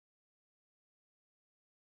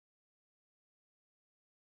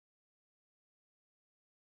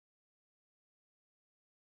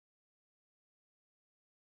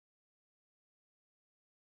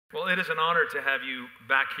Well, it is an honor to have you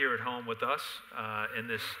back here at home with us in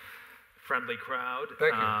this friendly crowd.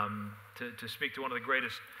 Thank you. To speak to one of the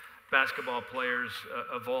greatest basketball players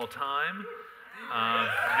of all time,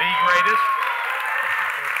 the greatest.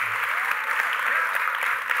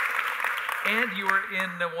 And you were in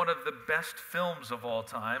one of the best films of all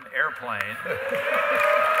time, Airplane.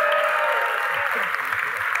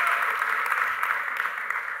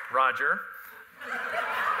 Roger.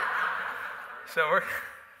 So we're...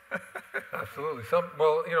 Absolutely.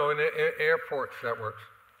 Well, you know, in airports, that works.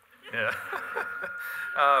 Yeah.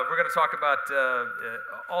 We're going to talk about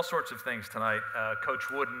all sorts of things tonight. Coach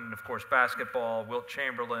Wooden, of course, basketball, Wilt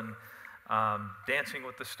Chamberlain, Dancing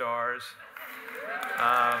with the Stars.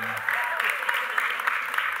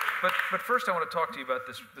 But first I want to talk to you about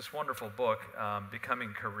this wonderful book,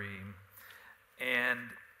 Becoming Kareem. And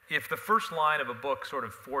if the first line of a book sort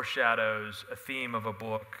of foreshadows a theme of a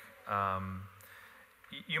book,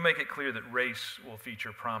 you make it clear that race will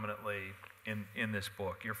feature prominently in this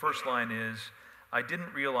book. Your first line is, "I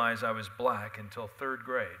didn't realize I was black until third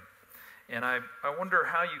grade." And I wonder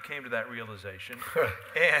how you came to that realization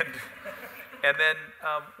and then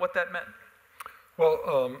what that meant.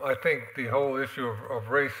 Well, I think the whole issue of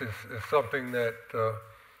race is something that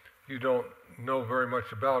you don't know very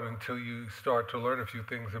much about until you start to learn a few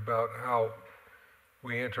things about how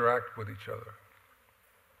we interact with each other.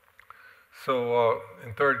 So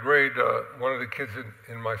in third grade, one of the kids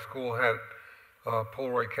in my school had a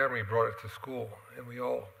Polaroid camera. He brought it to school, and we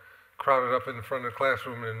all crowded up in the front of the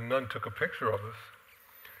classroom, and none took a picture of us.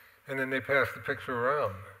 And then they passed the picture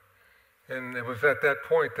around. And it was at that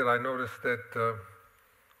point that I noticed that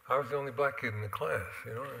I was the only black kid in the class,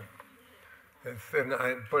 you know.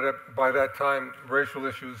 But by that time, racial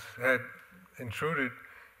issues had intruded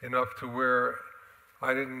enough to where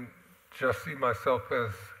I didn't just see myself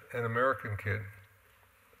as an American kid,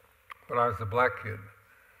 but I was a black kid.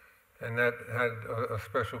 And that had a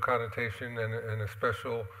special connotation and a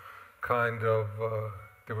special kind of,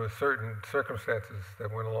 there were certain circumstances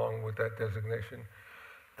that went along with that designation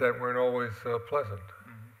that weren't always pleasant.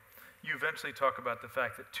 Mm-hmm. You eventually talk about the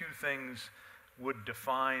fact that two things would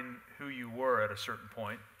define who you were at a certain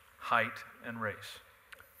point: height and race.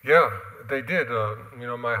 Yeah, they did. You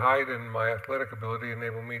know, my height and my athletic ability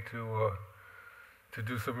enabled me to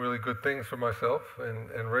do some really good things for myself,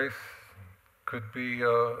 and race could be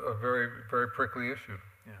a very, very prickly issue.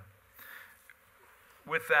 Yeah.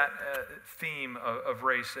 With that theme of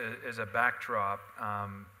race as a backdrop,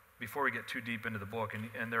 before we get too deep into the book,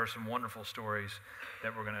 and there are some wonderful stories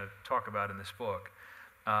that we're going to talk about in this book,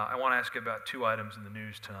 I want to ask you about two items in the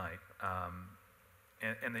news tonight,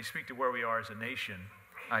 and they speak to where we are as a nation,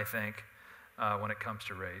 I think, when it comes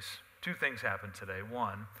to race. Two things happened today.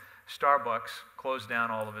 One, Starbucks closed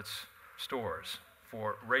down all of its stores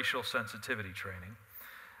for racial sensitivity training.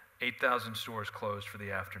 8,000 stores closed for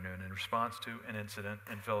the afternoon in response to an incident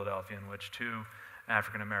in Philadelphia in which two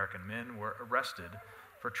African-American men were arrested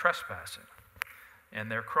for trespassing. And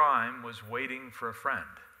their crime was waiting for a friend,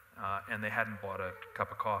 and they hadn't bought a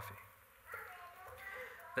cup of coffee.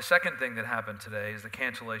 The second thing that happened today is the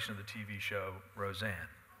cancellation of the TV show Roseanne,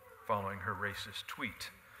 following her racist tweet.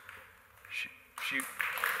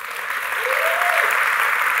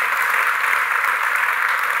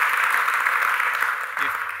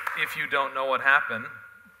 If you don't know what happened,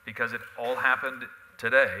 because it all happened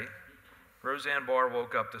today, Roseanne Barr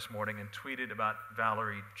woke up this morning and tweeted about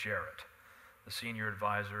Valerie Jarrett, the senior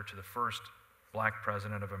advisor to the first black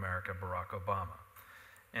president of America, Barack Obama.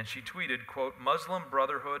 And she tweeted, quote, "Muslim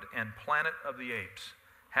Brotherhood and Planet of the Apes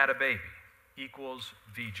had a baby, equals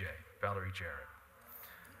VJ, Valerie Jarrett."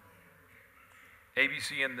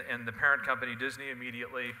 ABC and the parent company Disney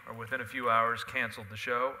immediately, or within a few hours, canceled the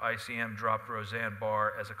show. ICM dropped Roseanne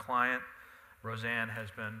Barr as a client. Roseanne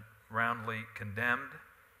has been roundly condemned.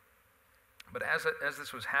 But as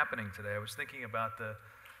this was happening today, I was thinking about the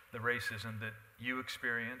racism that you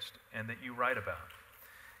experienced and that you write about.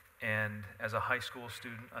 And as a high school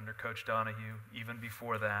student under Coach Donahue, even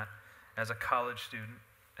before that, as a college student,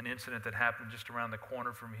 an incident that happened just around the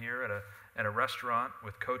corner from here at a restaurant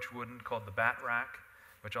with Coach Wooden called the Bat Rack,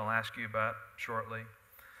 which I'll ask you about shortly.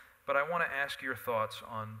 But I want to ask your thoughts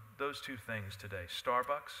on those two things today.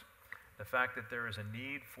 Starbucks, the fact that there is a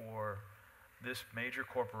need for this major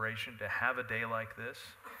corporation to have a day like this,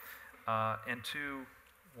 and two,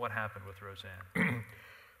 what happened with Roseanne?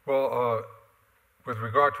 Well, with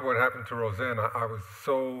regard to what happened to Roseanne, I was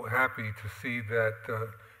so happy to see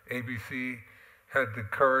that ABC had the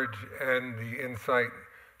courage and the insight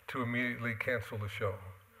to immediately cancel the show.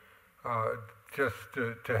 Just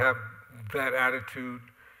to have that attitude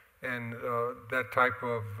And that type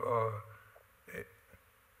of,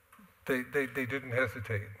 they didn't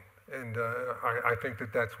hesitate. And I think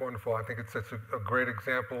that that's wonderful. I think it's such a great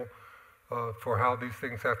example for how these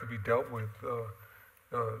things have to be dealt with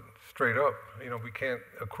straight up. You know, we can't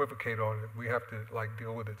equivocate on it. We have to like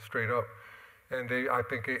deal with it straight up. And I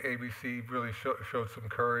think ABC really showed some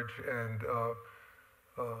courage, and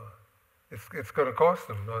it's going to cost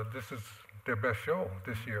them. This is their best show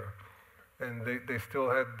this year, and they still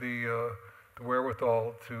had the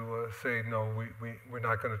wherewithal to say no. We're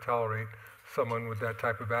not going to tolerate someone with that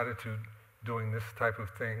type of attitude doing this type of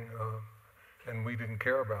thing, and we didn't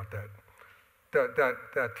care about that.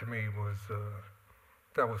 That to me was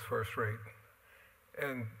that was first rate,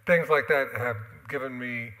 and things like that have given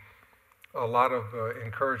me a lot of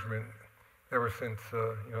encouragement ever since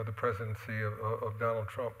you know, the presidency of Donald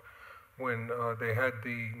Trump, when they had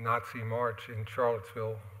the Nazi march in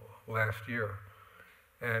Charlottesville last year,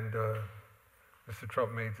 and Mr.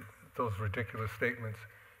 Trump made those ridiculous statements,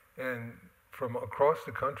 and from across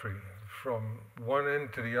the country, from one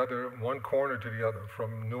end to the other, one corner to the other,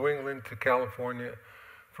 from New England to California,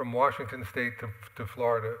 from Washington State to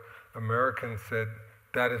Florida, Americans said,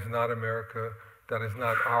 that is not America, that is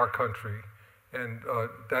not our country. And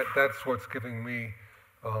that's what's giving me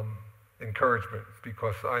encouragement,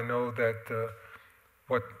 because I know that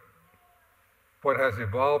what has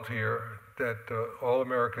evolved here, that all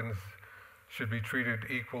Americans should be treated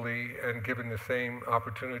equally and given the same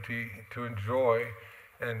opportunity to enjoy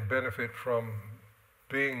and benefit from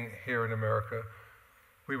being here in America.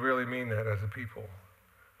 We really mean that as a people.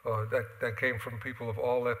 That came from people of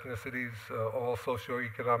all ethnicities, all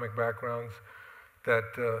socioeconomic backgrounds,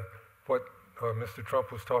 that what Mr.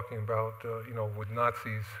 Trump was talking about, you know, with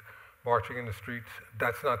Nazis marching in the streets,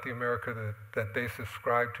 that's not the America that they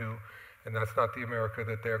subscribe to, and that's not the America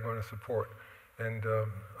that they're going to support. And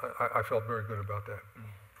I felt very good about that.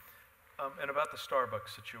 And about the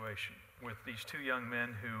Starbucks situation with these two young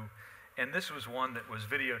men who, and this was one that was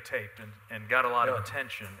videotaped and got a lot of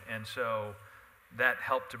attention, and so that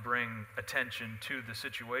helped to bring attention to the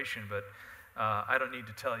situation, but I don't need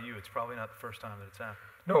to tell you, it's probably not the first time that it's happened.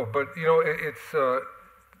 No, but you know, it's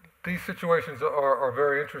these situations are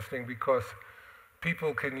very interesting because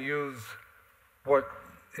people can use what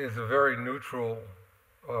is a very neutral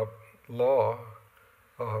law,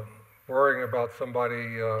 worrying about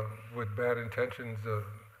somebody with bad intentions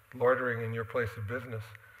loitering in your place of business.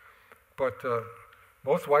 But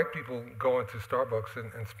most white people go into Starbucks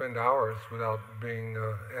and spend hours without being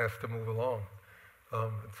asked to move along.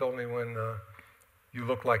 It's only when you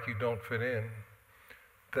look like you don't fit in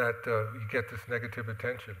that you get this negative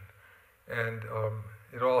attention. And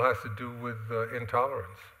it all has to do with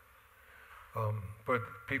intolerance. But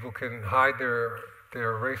people can hide their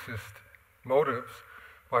racist motives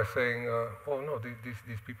by saying, oh no,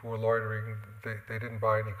 these people were loitering, they didn't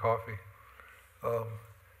buy any coffee.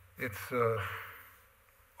 It's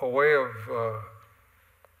a way of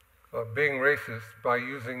being racist by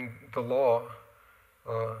using the law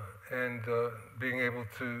and being able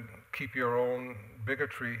to keep your own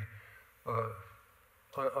bigotry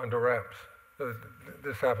under wraps.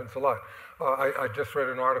 This happens a lot. I just read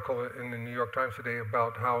an article in the New York Times today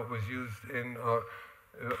about how it was used in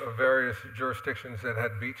various jurisdictions that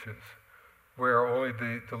had beaches, where only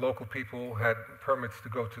the local people had permits to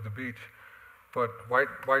go to the beach, but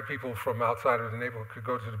white people from outside of the neighborhood could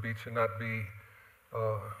go to the beach and not be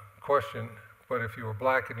questioned. But if you were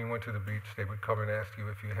black and you went to the beach, they would come and ask you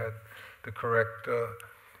if you had the correct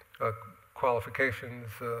qualifications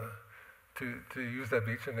to use that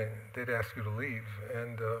beach, and they'd ask you to leave,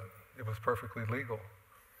 and it was perfectly legal.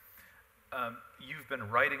 You've been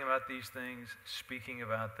writing about these things, speaking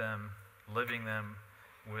about them, living them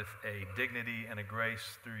with a dignity and a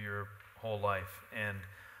grace through your whole life, and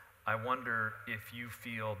I wonder if you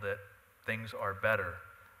feel that things are better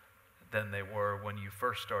than they were when you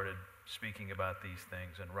first started speaking about these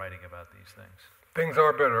things and writing about these things. Things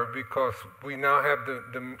are better because we now have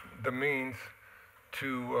the means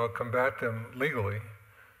to combat them legally.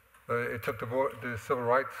 It took the civil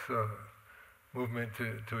rights movement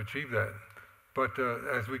to achieve that. But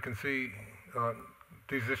as we can see,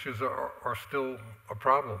 these issues are still a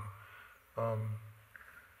problem.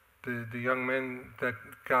 The young men that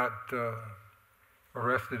got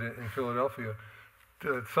arrested in Philadelphia,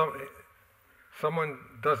 someone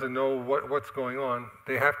doesn't know what's going on.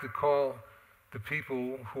 They have to call the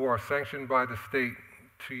people who are sanctioned by the state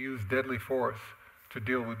to use deadly force to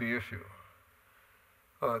deal with the issue.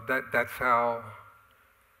 That's how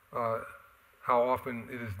often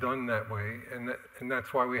it is done that way, and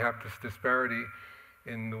that's why we have this disparity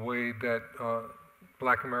in the way that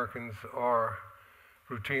Black Americans are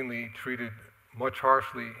routinely treated much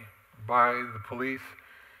harshly by the police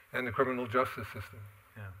and the criminal justice system.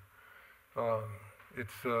 Yeah.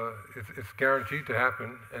 It's guaranteed to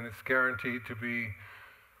happen, and it's guaranteed to be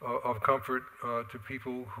of comfort to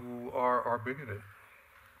people who are bigoted.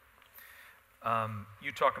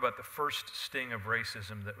 You talk about the first sting of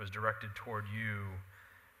racism that was directed toward you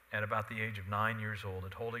at about the age of 9 years old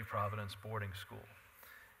at Holy Providence boarding school.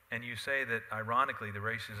 And you say that, ironically, the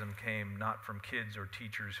racism came not from kids or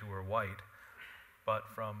teachers who were white, but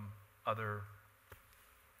from other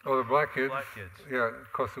black kids. Black kids. Yeah,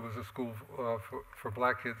 because it was a school for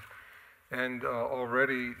black kids. And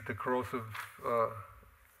already the corrosive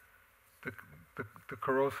the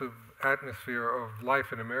corrosive atmosphere of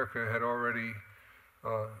life in America had already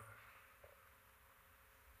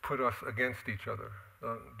put us against each other.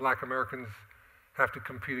 Black Americans have to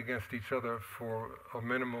compete against each other for a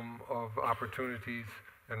minimum of opportunities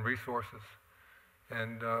and resources.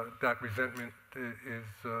 And that resentment is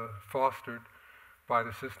fostered by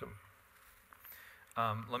the system.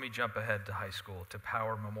 Let me jump ahead to high school, to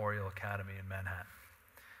Power Memorial Academy in Manhattan,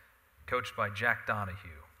 coached by Jack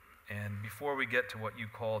Donahue. And before we get to what you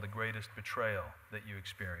call the greatest betrayal that you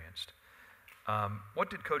experienced, what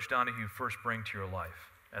did Coach Donahue first bring to your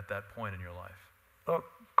life at that point in your life?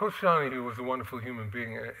 Coach Donahue was a wonderful human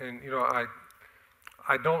being, and you know,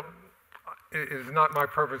 I don't. It is not my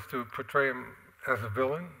purpose to portray him as a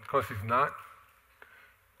villain, because he's not.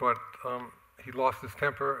 But he lost his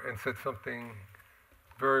temper and said something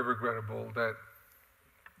very regrettable that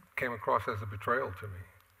came across as a betrayal to me.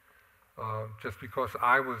 Just because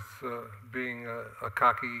I was being a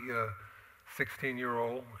cocky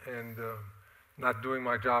 16-year-old and not doing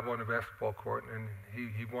my job on the basketball court, and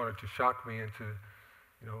he wanted to shock me into,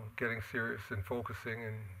 you know, getting serious and focusing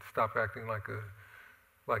and stop acting like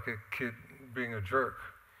a kid being a jerk.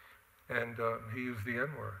 And he used the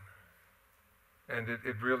N-word, and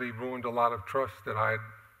it really ruined a lot of trust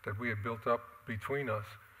that we had built up between us.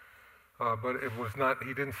 But it was not.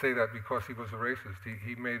 He didn't say that because he was a racist.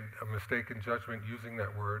 He made a mistaken judgment using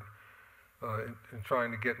that word in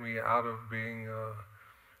trying to get me out of being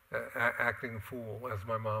acting a fool, as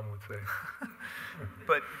my mom would say.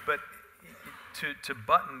 But to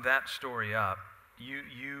button that story up,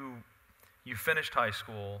 you finished high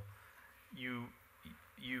school.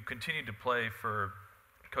 You continued to play for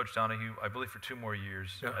Coach Donahue, I believe, for 2 more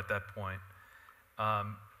years. Yeah. At that point.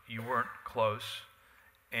 You weren't close,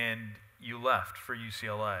 and you left for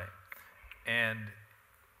UCLA. And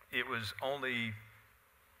it was only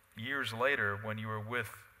years later, when you were with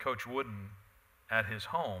Coach Wooden at his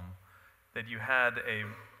home, that you had a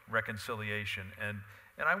reconciliation. And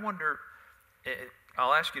I wonder,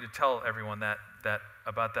 I'll ask you to tell everyone that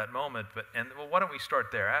about that moment, but why don't we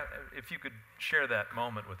start there? If you could share that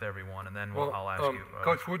moment with everyone, and then I'll ask you.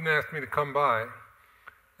 Coach Wooden asked me to come by,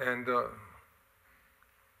 and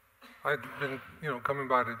I'd been, coming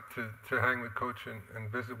by to hang with Coach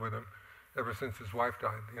and visit with him ever since his wife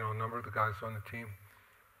died. A number of the guys on the team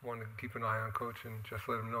wanted to keep an eye on Coach and just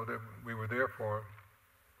let him know that we were there for him.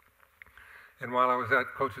 And while I was at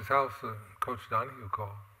Coach's house, Coach Donahue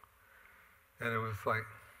called. And it was like,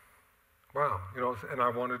 wow, and I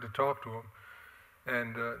wanted to talk to him.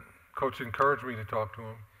 And Coach encouraged me to talk to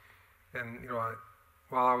him. And,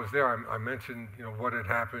 while I was there, I mentioned, what had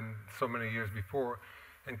happened so many years before.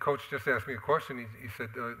 And Coach just asked me a question. He said,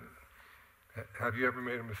 have you ever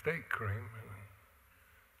made a mistake, Kareem?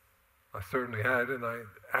 I certainly had, and I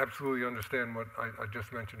absolutely understand what I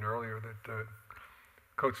just mentioned earlier, that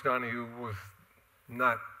Coach Donahue was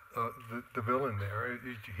not the villain there.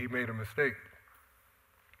 He made a mistake.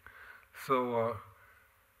 So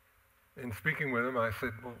in speaking with him, I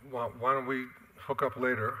said, well, why don't we hook up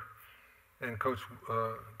later? And Coach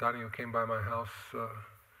Donahue came by my house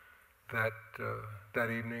that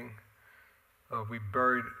evening. We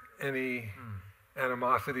buried any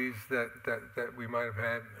animosities that we might have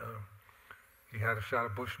had. He had a shot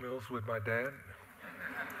of Bushmills with my dad,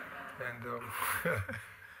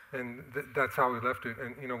 and that's how we left it.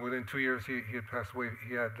 And within 2 years, he had passed away.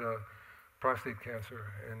 He had prostate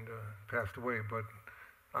cancer and passed away. But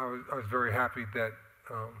I was very happy that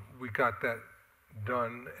we got that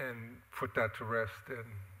done and put that to rest, and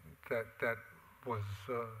that was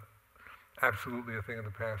absolutely a thing of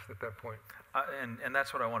the past at that point. And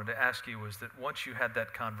that's what I wanted to ask you, was that once you had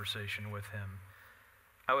that conversation with him,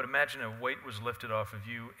 I would imagine a weight was lifted off of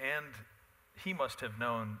you, and he must have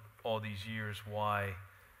known all these years why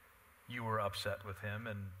you were upset with him.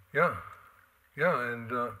 And yeah,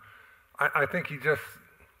 and I think he just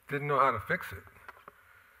didn't know how to fix it,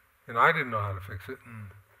 and I didn't know how to fix it.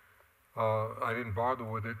 I didn't bother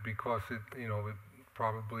with it because it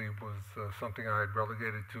probably was something I had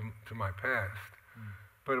relegated to my past.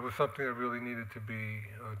 But it was something that really needed to be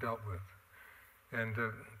dealt with. And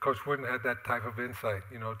Coach Wooden had that type of insight,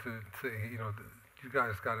 to say, you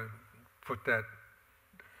guys got to put that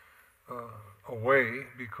away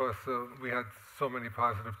because we had so many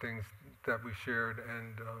positive things that we shared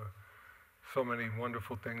and so many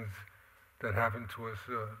wonderful things that happened to us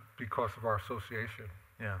because of our association.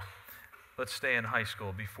 Yeah. Let's stay in high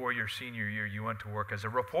school. Before your senior year, you went to work as a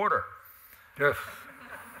reporter. Yes.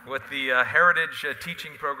 With the Heritage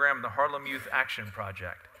Teaching Program, the Harlem Youth Action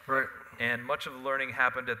Project. Right. And much of the learning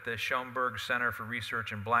happened at the Schoenberg Center for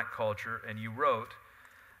Research in Black Culture, and you wrote,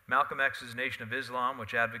 Malcolm X's Nation of Islam,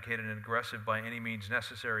 which advocated an aggressive by any means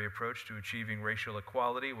necessary approach to achieving racial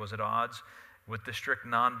equality, was at odds with the strict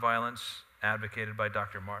nonviolence advocated by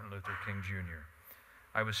Dr. Martin Luther King Jr.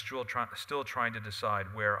 I was still trying to decide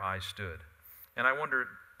where I stood. And I wonder,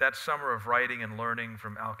 that summer of writing and learning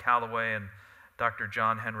from Al Calloway and Dr.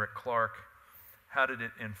 John Henrik Clarke, how did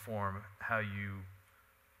it inform how you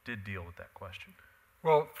did deal with that question?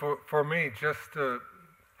 Well, for me, just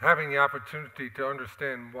having the opportunity to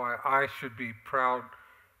understand why I should be proud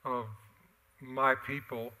of my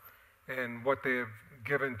people and what they have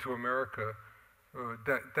given to America,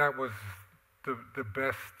 that was the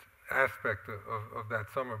best aspect of that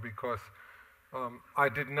summer, because I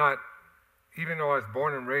did not, even though I was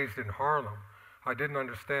born and raised in Harlem, I didn't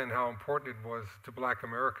understand how important it was to Black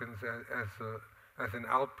Americans as an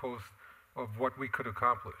outpost of what we could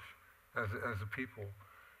accomplish as a people.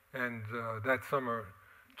 And that summer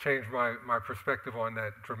changed my perspective on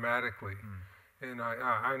that dramatically. And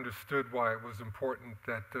I understood why it was important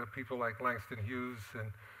that people like Langston Hughes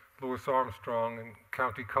and Louis Armstrong and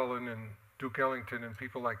Countee Cullen and Duke Ellington and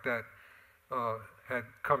people like that had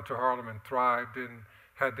come to Harlem and thrived and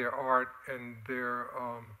had their art and their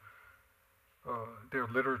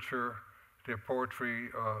literature, their poetry,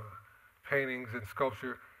 paintings and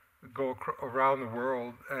sculpture go around the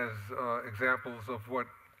world as examples of what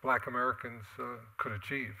Black Americans could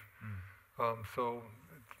achieve. So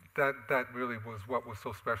that really was what was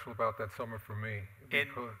so special about that summer for me,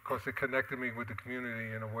 because it connected me with the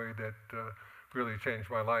community in a way that really changed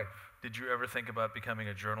my life. Did you ever think about becoming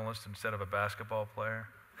a journalist instead of a basketball player?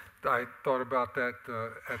 I thought about that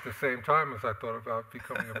at the same time as I thought about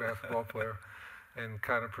becoming a basketball player, and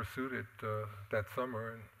kind of pursued it that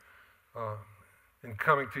summer. And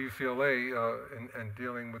coming to UCLA and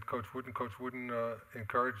dealing with Coach Wooden, Coach Wooden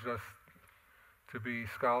encouraged us to be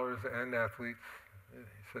scholars and athletes. He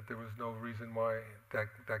said there was no reason why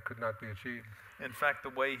that could not be achieved. In fact, the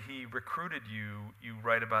way he recruited you, you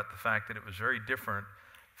write about the fact that it was very different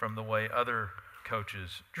from the way other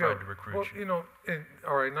coaches tried to recruit you. Well, in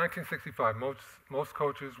 1965, most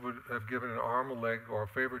coaches would have given an arm, a leg, or a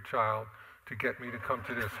favorite child to get me to come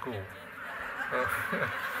to their school.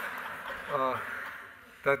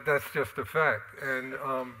 That's just a fact. And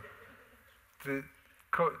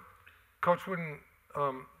Coach Wooden,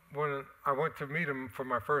 when I went to meet him for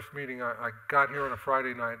my first meeting, I got here on a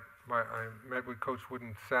Friday night. I met with Coach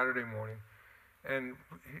Wooden Saturday morning, and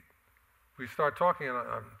we started talking, and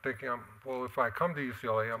I'm thinking, well, if I come to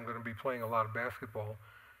UCLA, I'm going to be playing a lot of basketball.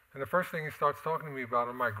 And the first thing he starts talking to me about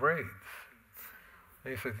are my grades.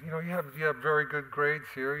 And he said, you have very good grades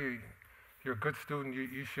here. You're a good student.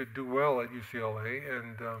 You should do well at UCLA,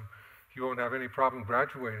 and you won't have any problem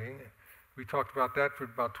graduating. We talked about that for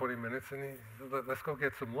about 20 minutes, and he said, let's go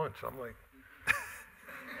get some lunch. I'm like,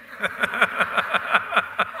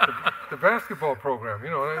 the basketball program,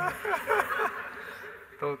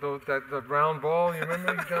 that round ball, you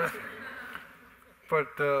remember, you guys? But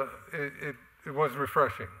it was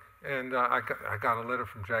refreshing, and I got a letter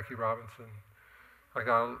from Jackie Robinson. I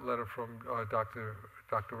got a letter from Dr.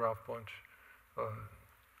 Ralph Bunch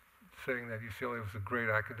saying that UCLA was a great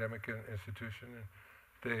academic institution,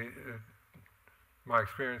 and my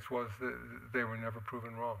experience was that they were never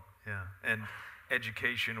proven wrong. Yeah, and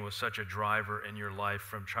education was such a driver in your life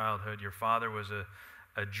from childhood. Your father was a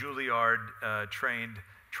Juilliard-trained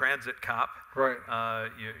transit cop. Right.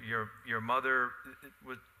 Your mother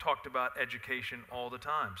talked about education all the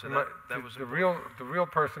time. So that was the real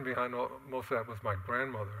person behind most of that was my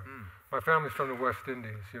grandmother. My family's from the West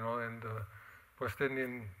Indies, and West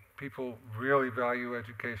Indian people really value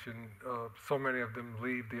education. So many of them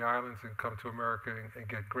leave the islands and come to America and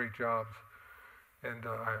get great jobs. And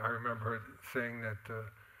I remember her saying that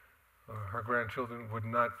her grandchildren would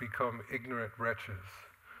not become ignorant wretches.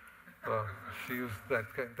 She used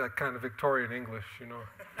that kind of Victorian English,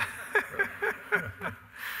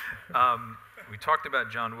 we talked about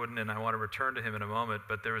John Wooden, and I want to return to him in a moment,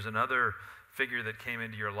 but there was another figure that came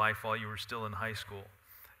into your life while you were still in high school,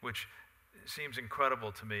 which seems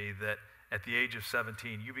incredible to me that at the age of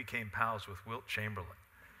 17, you became pals with Wilt Chamberlain.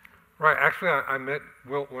 Right. Actually, I met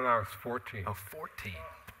Wilt when I was 14. Oh, 14.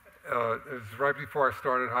 It was right before I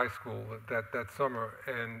started high school that summer,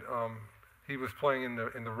 and he was playing in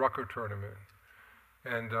the Rucker tournament,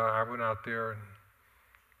 and I went out there, and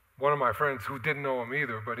one of my friends who didn't know him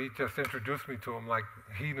either, but he just introduced me to him like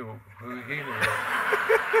he knew who he knew.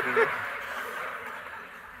 You know?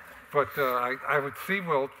 But I would see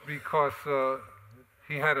Wilt because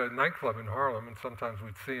he had a nightclub in Harlem, and sometimes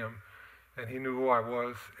we'd see him, and he knew who I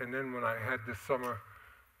was. And then when I had this summer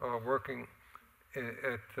working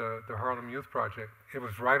at the Harlem Youth Project, it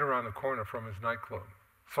was right around the corner from his nightclub.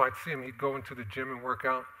 So I'd see him, he'd go into the gym and work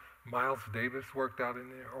out. Miles Davis worked out in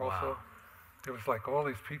there also. Wow. It was like all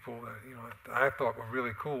these people that, you know, I thought were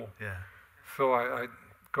really cool. Yeah. So I'd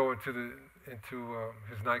go into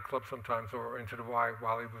his nightclub sometimes, or into the Y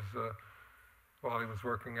while he was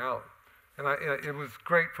working out. And it was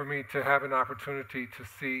great for me to have an opportunity to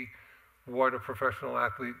see what a professional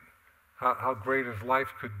athlete, how great his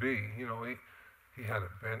life could be. You know, he had a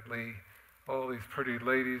Bentley, all these pretty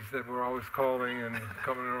ladies that were always calling and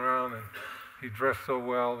coming around, and he dressed so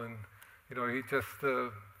well, and you know,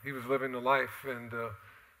 he was living the life, and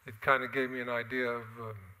it kind of gave me an idea of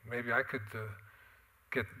maybe I could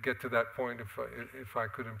get to that point if I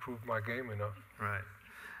could improve my game enough. Right.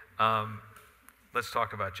 Let's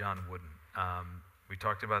talk about John Wooden. We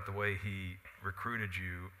talked about the way he recruited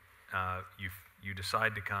you. You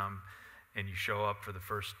decide to come, and you show up for the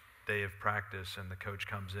first day of practice, and the coach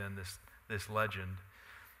comes in, this legend.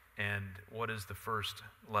 And what is the first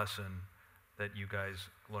lesson that you guys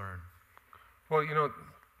learn? Well, you know,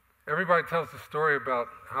 everybody tells the story about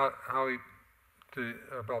about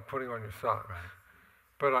putting on your socks. Right.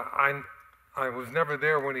 But I was never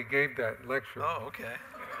there when he gave that lecture. Oh, okay.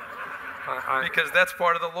 Because that's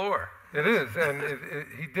part of the lore. It is, and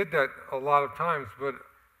he did that a lot of times, but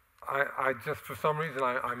I just, for some reason,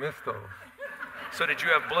 I missed those. So did you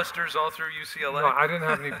have blisters all through UCLA? No, I didn't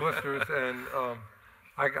have any blisters, and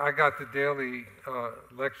I got the daily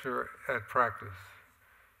lecture at practice,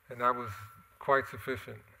 and that was quite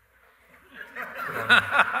sufficient.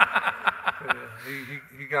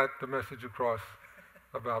 He got the message across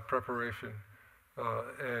about preparation,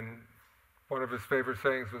 and one of his favorite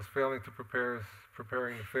sayings was, "Failing to prepare is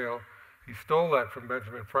preparing to fail." He stole that from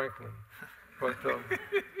Benjamin Franklin, but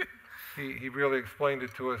he really explained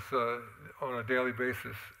it to us on a daily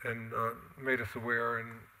basis, and made us aware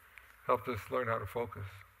and helped us learn how to focus.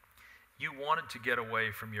 You wanted to get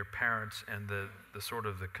away from your parents and the sort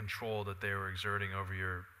of the control that they were exerting over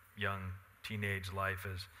your young teenage life,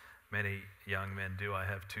 as many young men do. I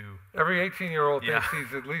have two. Every 18-year-old thinks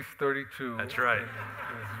he's at least 32. That's right. And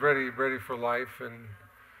is ready for life and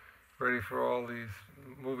ready for all these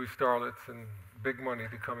movie starlets and big money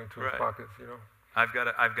to come into his pockets, you know. I've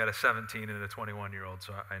got a 17 and a 21-year-old,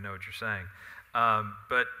 so I know what you're saying.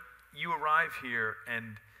 But you arrive here,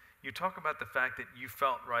 and you talk about the fact that you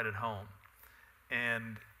felt right at home,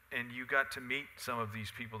 and you got to meet some of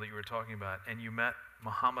these people that you were talking about, and you met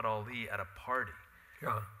Muhammad Ali at a party.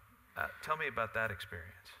 Yeah. Tell me about that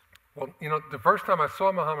experience. Well, you know, the first time I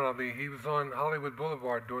saw Muhammad Ali, he was on Hollywood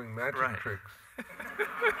Boulevard doing magic tricks.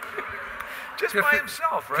 Just by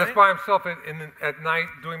himself, right? Just by himself at night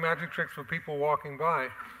doing magic tricks for people walking by.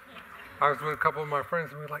 I was with a couple of my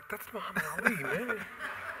friends, and we were like, "That's Muhammad Ali, man."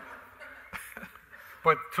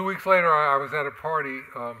 But 2 weeks later, I was at a party,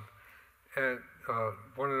 and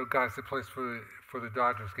one of the guys that plays for the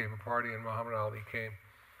Dodgers gave a party, and Muhammad Ali came.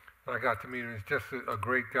 And I got to meet him. He's just a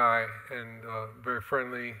great guy and very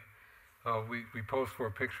friendly. We posed for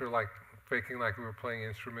a picture, like faking like we were playing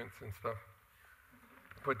instruments and stuff.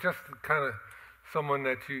 But just kind of someone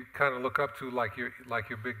that you kind of look up to, like your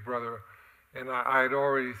big brother. And I had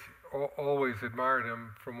always admired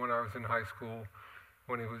him from when I was in high school,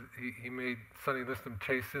 when he made Sonny Liston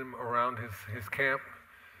chase him around his camp.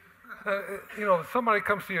 You know, if somebody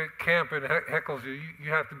comes to your camp and heckles you,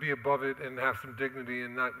 you have to be above it and have some dignity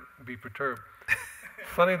and not be perturbed.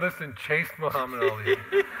 Sonny Liston chased Muhammad Ali,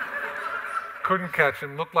 couldn't catch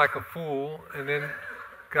him, looked like a fool, and then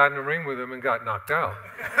got in the ring with him and got knocked out.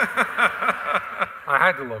 I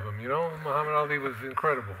had to love him, you know. Muhammad Ali was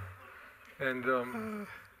incredible. And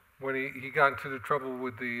when he got into the trouble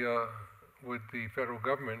with the federal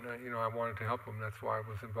government, you know, I wanted to help him. That's why I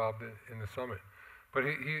was involved in the summit. But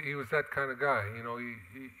he was that kind of guy, you know.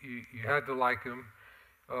 You had to like him.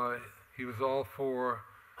 He was all for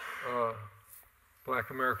Black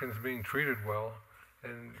Americans being treated well,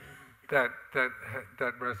 and that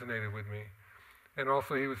resonated with me. And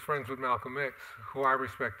also, he was friends with Malcolm X, who I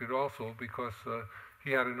respected also because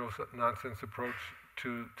he had a no-nonsense approach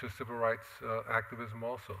to civil rights activism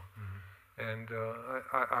also. And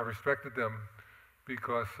I respected them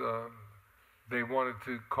because they wanted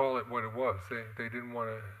to call it what it was. They didn't want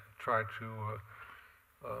to try to,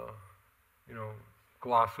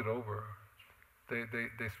 gloss it over.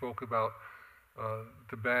 They spoke about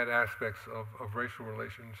the bad aspects of racial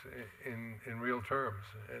relations in real terms,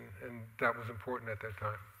 and that was important at that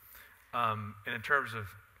time. And in terms of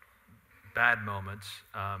bad moments,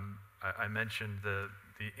 I mentioned the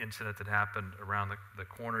incident that happened around the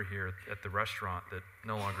corner here at the restaurant that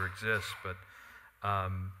no longer exists, but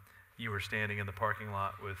you were standing in the parking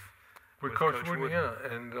lot with Coach Wooden, yeah,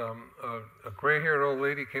 and a gray-haired old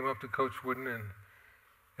lady came up to Coach Wooden and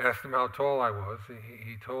asked him how tall I was.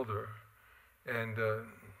 He told her, and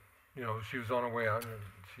she was on her way out,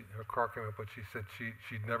 and her car came up, but she said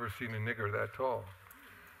she'd never seen a nigger that tall.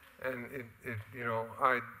 And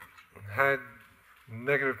I had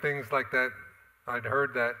negative things like that. I'd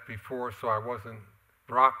heard that before, so I wasn't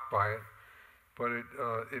rocked by it, but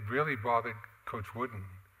it really bothered Coach Wooden.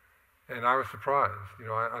 And I was surprised.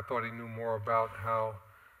 I thought he knew more about how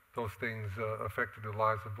those things affected the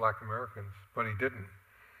lives of Black Americans, but he didn't.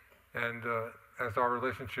 And as our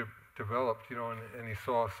relationship developed, and he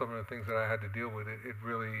saw some of the things that I had to deal with, it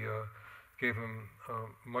really gave him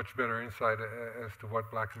much better insight as to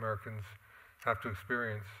what Black Americans have to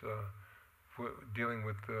experience dealing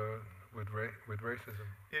with racism.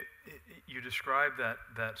 You described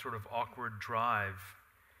that sort of awkward drive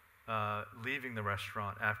leaving the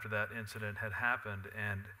restaurant after that incident had happened,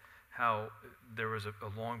 and how there was a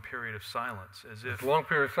long period of silence, as if... A long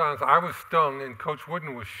period of silence. I was stung, and Coach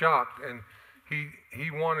Wooden was shocked, and he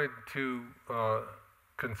wanted to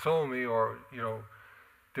console me or,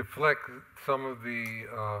 deflect some of the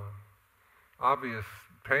obvious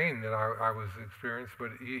pain that I was experiencing,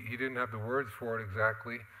 but he didn't have the words for it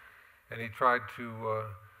exactly, and he tried to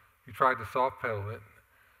soft pedal it.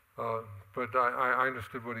 But I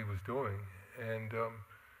understood what he was doing, and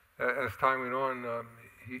as time went on,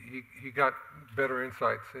 he got better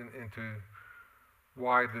insights into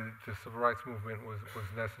why the civil rights movement was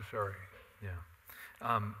necessary.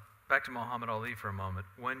 Yeah. Back to Muhammad Ali for a moment.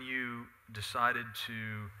 When you decided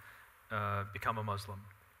to become a Muslim,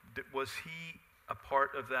 was he a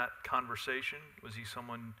part of that conversation? Was he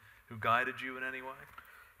someone who guided you in any way?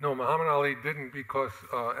 No, Muhammad Ali didn't, because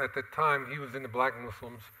at the time he was in the Black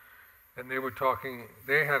Muslims, and they were talking,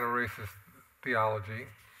 they had a racist theology,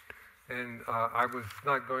 and I was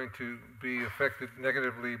not going to be affected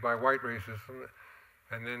negatively by white racism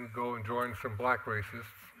and then go and join some Black racists.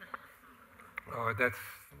 That's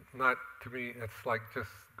not, to me, that's like just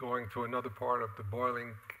going to another part of the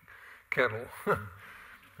boiling kettle.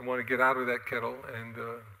 I want to get out of that kettle and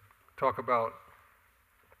talk about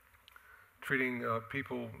treating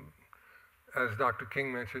people, as Dr.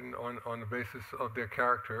 King mentioned, on the basis of their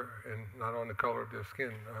character and not on the color of their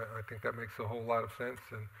skin. I think that makes a whole lot of sense,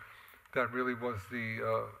 and that really was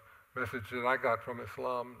the message that I got from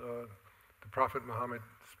Islam. The Prophet Muhammad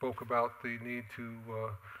spoke about the need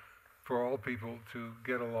for all people to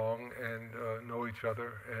get along and know each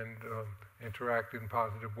other and interact in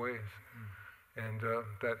positive ways. And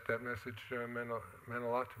that message meant a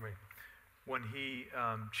lot to me. When he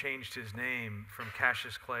changed his name from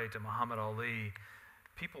Cassius Clay to Muhammad Ali,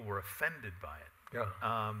 people were offended by it.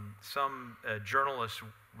 Yeah. Some journalists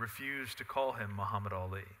refused to call him Muhammad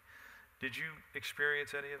Ali. Did you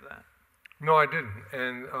experience any of that? No, I didn't.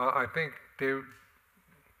 And I think the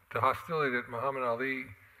hostility that Muhammad Ali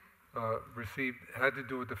received had to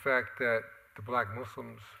do with the fact that the Black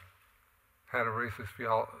Muslims had a racist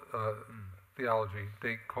theology.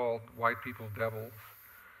 They called white people devils,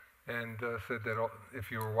 and said that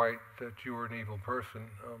if you were white, that you were an evil person.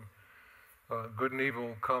 Good and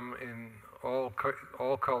evil come in all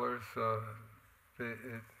colors.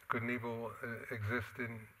 Good and evil exist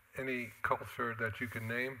in any culture that you can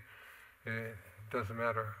name. It doesn't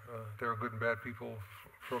matter. There are good and bad people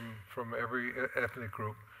from every ethnic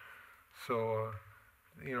group. So,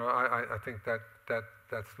 I think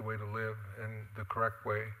that's the way to live and the correct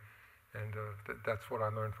way, and that's what I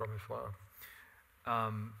learned from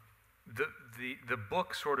Islam. The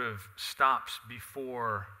book sort of stops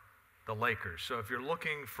before the Lakers. So if you're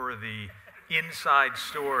looking for the inside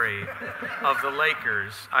story of the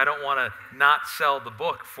Lakers, I don't want to not sell the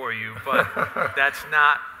book for you, but that's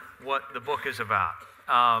not what the book is about.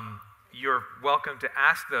 You're welcome to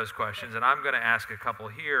ask those questions, and I'm going to ask a couple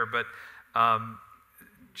here, but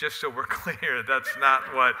just so we're clear, that's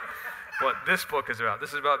not what what this book is about.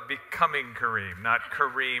 This is about becoming Kareem, not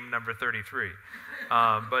Kareem number 33.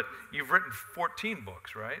 But you've written 14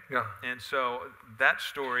 books, right? Yeah. And so that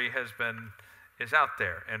story is out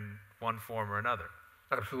there in one form or another.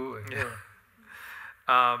 Absolutely.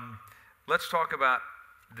 Yeah. Let's talk about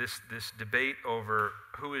this debate over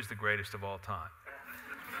who is the greatest of all time.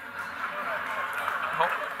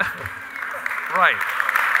 Right.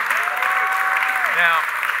 Now,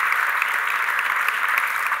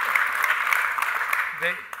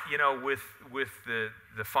 with the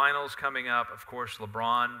finals coming up, of course,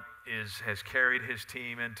 LeBron has carried his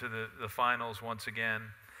team into the finals once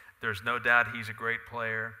again. There's no doubt he's a great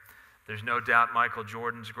player. There's no doubt Michael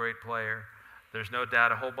Jordan's a great player. There's no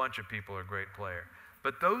doubt a whole bunch of people are a great player.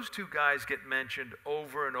 But those two guys get mentioned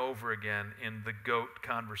over and over again in the GOAT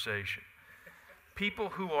conversation. People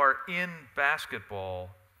who are in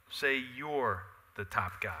basketball say you're the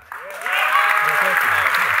top guy.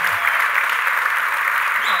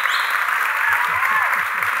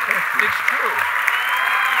 It's true.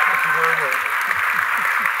 Thank you very much.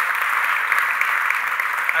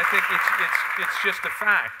 I think it's just a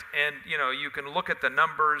fact. And, you can look at the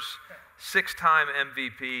numbers: 6-time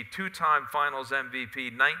MVP, 2-time Finals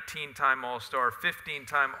MVP, 19-time All-Star,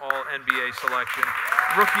 15-time All-NBA selection,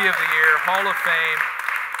 Rookie of the Year, Hall of Fame,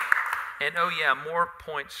 and oh yeah, more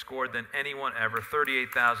points scored than anyone ever,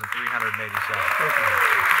 38,387. Thank you.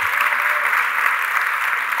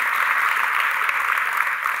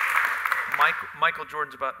 Michael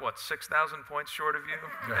Jordan's about, 6,000 points short of you,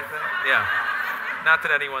 Yeah. I think? Yeah. Not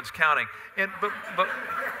that anyone's counting.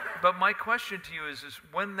 But my question to you is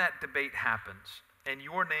when that debate happens and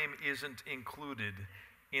your name isn't included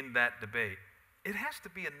in that debate, it has to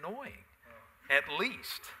be annoying, at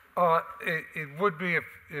least. It would be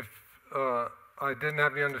if I didn't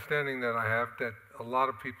have the understanding that I have, that a lot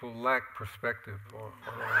of people lack perspective.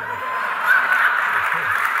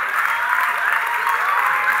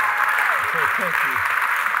 Thank you.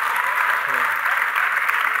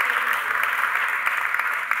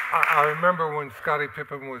 I remember when Scottie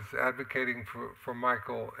Pippen was advocating for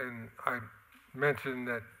Michael, and I mentioned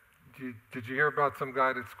that, did you hear about some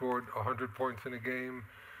guy that scored 100 points in a game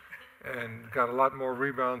and got a lot more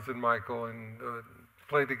rebounds than Michael and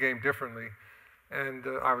played the game differently? And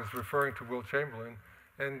I was referring to Wilt Chamberlain,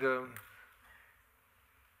 and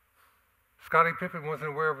Scottie Pippen wasn't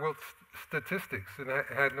aware of Wilt's statistics and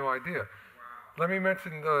had no idea. Wow. Let me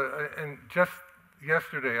mention, and just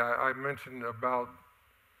yesterday I mentioned about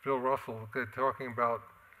Bill Russell talking about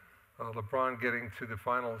LeBron getting to the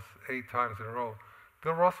finals 8 times in a row.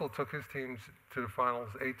 Bill Russell took his teams to the finals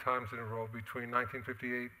 8 times in a row between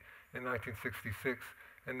 1958 and 1966,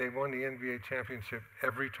 and they won the NBA championship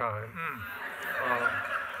every time.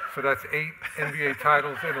 So that's 8 NBA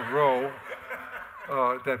titles in a row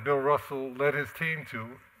that Bill Russell led his team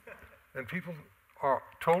to, and people are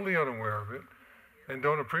totally unaware of it and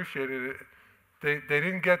don't appreciate it. They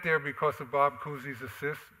didn't get there because of Bob Cousy's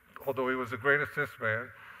assist, although he was a great assist man.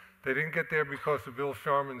 They didn't get there because of Bill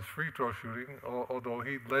Sharman's free throw shooting, although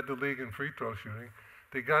he led the league in free throw shooting.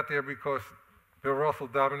 They got there because Bill Russell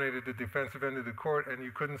dominated the defensive end of the court and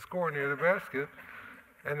you couldn't score near the basket.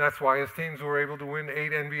 And that's why his teams were able to win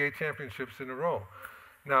 8 NBA championships in a row.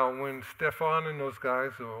 Now, when Stephon and those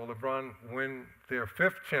guys, or LeBron, win their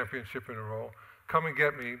 5th championship in a row, come and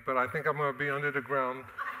get me, but I think I'm going to be under the ground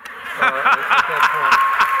at that point.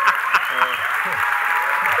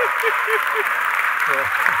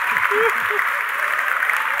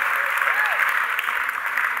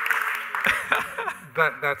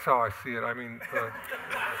 That's how I see it. I mean,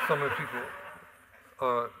 some of the people,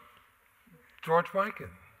 George Mikan,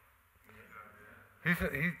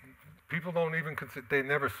 people don't even consider, they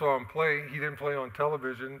never saw him play. He didn't play on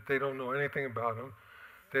television. They don't know anything about him.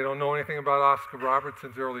 They don't know anything about Oscar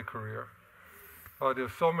Robertson's early career.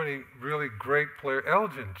 There's so many really great players.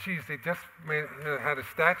 Elgin, geez, they just had a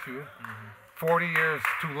statue 40 years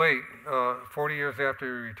too late, 40 years after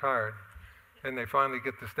he retired, and they finally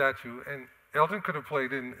get the statue. And Elgin could have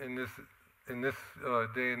played in this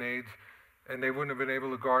day and age, and they wouldn't have been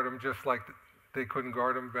able to guard him just like they couldn't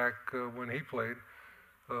guard him back when he played.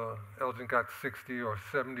 Elgin got 60 or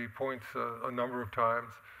 70 points a number of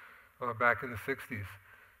times back in the 60s.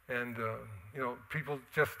 And people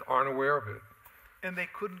just aren't aware of it. And they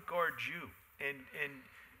couldn't guard you, and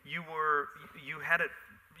you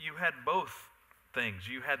had both things.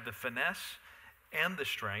 You had the finesse and the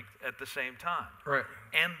strength at the same time. Right.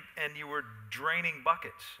 And you were draining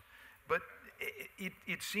buckets. But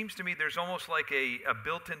it seems to me there's almost like a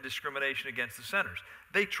built-in discrimination against the centers.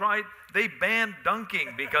 They banned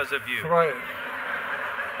dunking because of you. Right.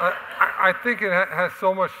 I think it has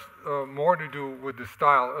so much more to do with the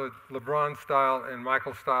style. LeBron's style and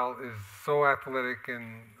Michael's style is so athletic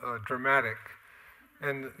and dramatic.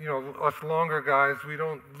 And, you know, us longer guys, we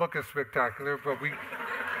don't look as spectacular, but we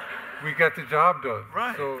get the job done.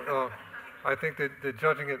 Right. So I think that they're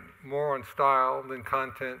judging it more on style than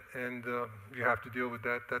content, and you have to deal with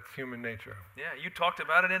that. That's human nature. Yeah, you talked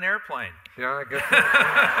about it in Airplane. Yeah, I guess so.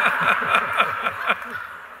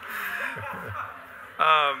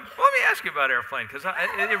 Well, let me ask you about Airplane, because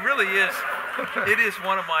it really is, it is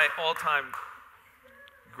one of my all-time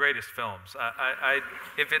greatest films.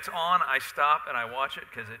 If it's on, I stop and I watch it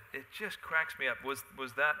because it just cracks me up. Was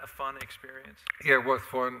that a fun experience? Yeah, it was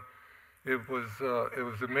fun. It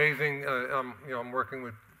was amazing. I'm working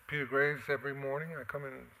with Peter Graves every morning. I come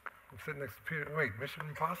in, I'm sitting next to Peter. Wait, Mission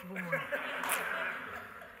Impossible?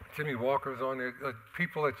 Jimmy Walker's on there.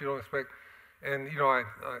 People that you don't expect. And you know, I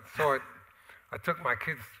saw it. I took my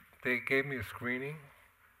kids. They gave me a screening,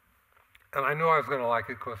 and I knew I was going to like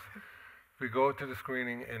it because we go to the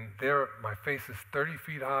screening, and there, my face is 30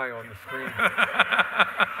 feet high on the screen.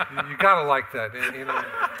 You gotta like that, and, you know.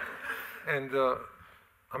 And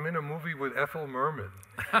I'm in a movie with Ethel Merman.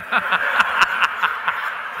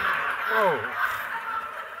 Whoa.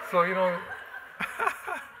 So, you know,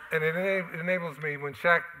 and it enables me, when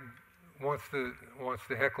Shaq wants to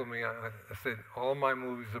heckle me, I said, all my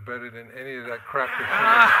movies are better than any of that crap that you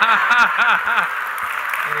make.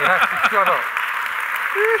 And he has to shut up.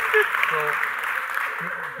 So,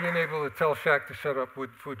 being able to tell Shaq to shut up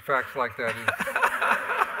with facts like that is,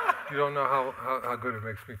 you don't know how good it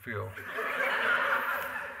makes me feel.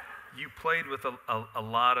 You played with a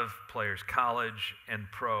lot of players, college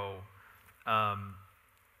and pro.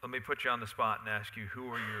 Let me put you on the spot and ask you, who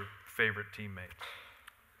are your favorite teammates?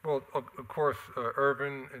 Well, of course,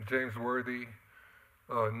 Irvin and James Worthy,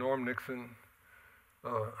 Norm Nixon.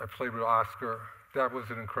 I played with Oscar. That was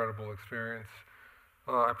an incredible experience.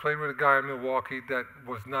 I played with a guy in Milwaukee that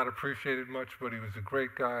was not appreciated much, but he was a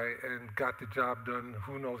great guy and got the job done.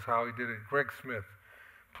 Who knows how he did it? Greg Smith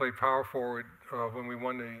played power forward when we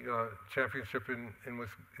won the championship in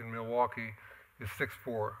Milwaukee. He's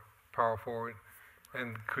 6'4", power forward,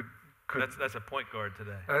 and could. That's a point guard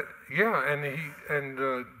today. Yeah, and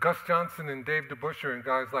Gus Johnson and Dave DeBusschere and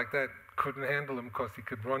guys like that couldn't handle him because he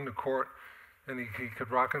could run the court and he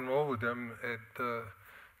could rock and roll with them at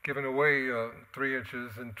giving away 3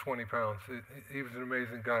 inches and 20 pounds. He was an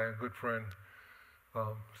amazing guy, a good friend.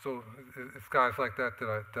 So it's guys like that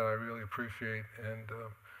that I really appreciate, and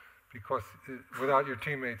because without your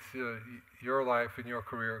teammates, your life and your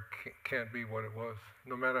career can't be what it was.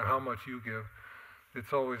 No matter how much you give,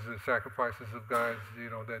 it's always the sacrifices of guys, you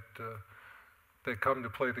know, that come to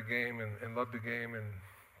play the game and love the game, and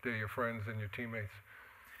they're your friends and your teammates.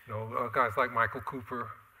 You know, guys like Michael Cooper,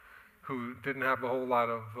 who didn't have a whole lot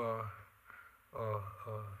of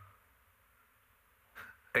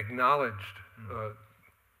acknowledged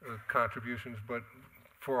contributions, but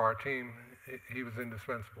for our team, he was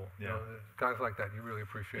indispensable. Yeah. You know, guys like that, you really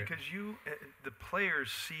appreciate. Because the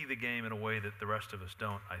players see the game in a way that the rest of us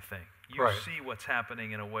don't, I think. You Right. see what's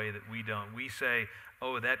happening in a way that we don't. We say,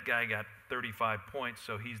 oh, that guy got 35 points,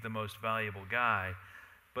 so he's the most valuable guy.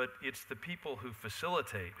 But it's the people who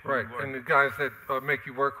facilitate. Right, and the guys that make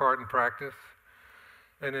you work hard in practice,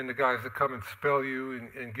 and then the guys that come and spell you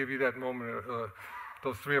and give you that moment,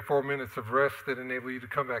 those 3 or 4 minutes of rest that enable you to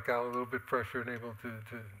come back out a little bit fresher and able to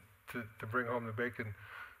bring home the bacon.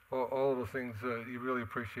 All of those things, you really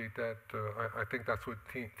appreciate that. I think that's what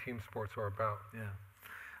team sports are about.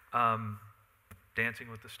 Yeah. Dancing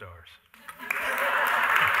with the Stars.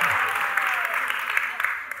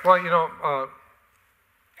 Well, you know,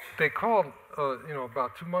 they called, you know,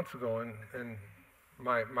 about 2 months ago, and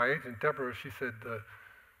my agent, Deborah, she said,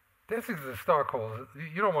 Dancing with the Star calls.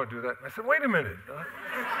 You don't want to do that. I said, wait a minute.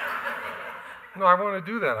 No, I want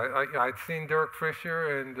to do that. I'd seen Derek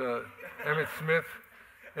Fisher and Emmett Smith,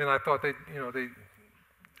 and I thought they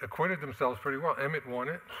acquitted themselves pretty well. Emmett won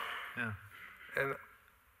it. Yeah. And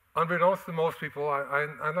unbeknownst to most people, I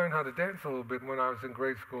learned how to dance a little bit when I was in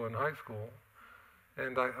grade school and high school,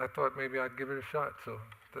 and I thought maybe I'd give it a shot. So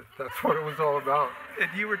that's what it was all about. And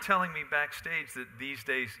you were telling me backstage that these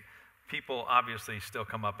days people obviously still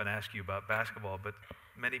come up and ask you about basketball, but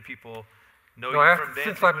many people know you from dancing.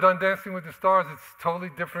 Since I've done Dancing with the Stars, it's a totally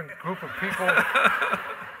different group of people.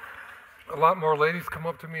 A lot more ladies come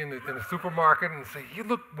up to me in the supermarket and say, "You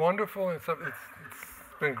look wonderful," and stuff. It's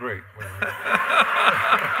been great.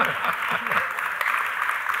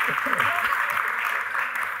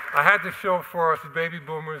 I had to show for us baby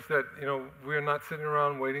boomers that, you know, we're not sitting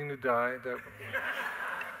around waiting to die. That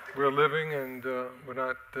we're living, and we're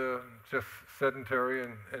not just sedentary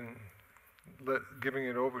and giving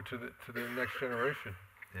it over to the next generation.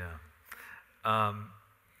 Yeah.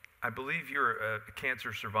 I believe you're a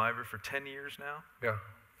cancer survivor for 10 years now? Yeah.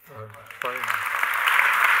 Fine.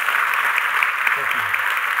 Thank you.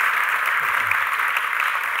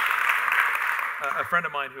 A friend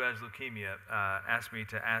of mine who has leukemia asked me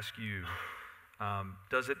to ask you,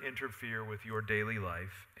 does it interfere with your daily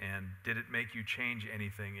life, and did it make you change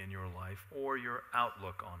anything in your life or your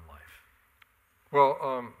outlook on life?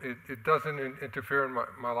 Well, it doesn't interfere in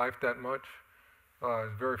my life that much.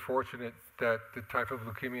 I'm very fortunate that the type of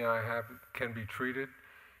leukemia I have can be treated.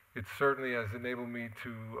 It certainly has enabled me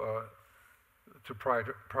to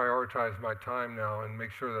prioritize my time now and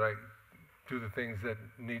make sure that I do the things that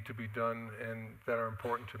need to be done and that are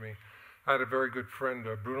important to me. I had a very good friend,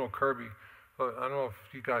 Bruno Kirby. I don't know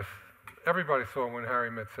if you guys, everybody saw When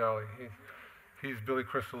Harry Met Sally. He's Billy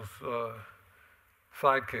Crystal's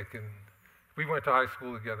sidekick, and we went to high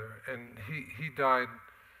school together. And he died.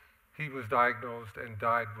 He was diagnosed and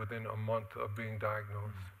died within a month of being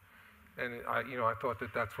diagnosed. And I thought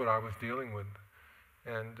that that's what I was dealing with.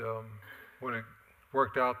 And when it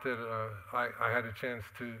worked out that I had a chance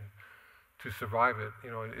to survive it,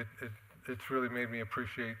 it's really made me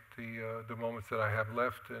appreciate the moments that I have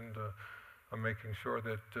left, and I'm making sure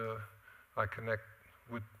that I connect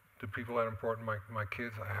with the people that are important. My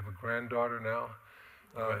kids. I have a granddaughter now.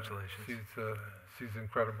 Congratulations. She's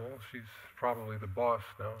incredible. She's probably the boss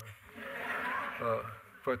now.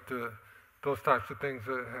 But those types of things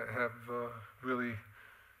have really,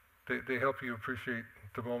 they help you appreciate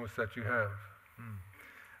the moments that you have.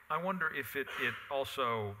 I wonder if it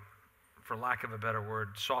also, for lack of a better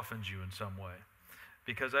word, softens you in some way.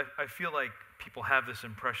 Because I feel like people have this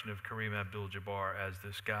impression of Kareem Abdul Jabbar as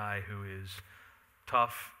this guy who is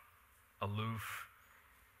tough, aloof,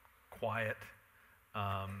 quiet.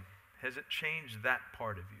 Has it changed that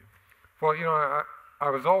part of you? Well, I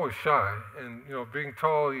was always shy, and being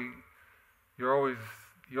tall, you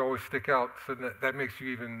always stick out, so that makes you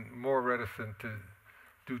even more reticent to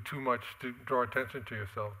do too much to draw attention to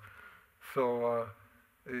yourself. So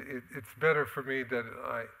it's better for me that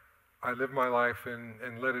I live my life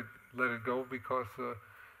and let it go, because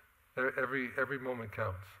every moment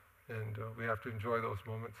counts, and we have to enjoy those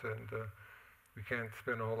moments, and we can't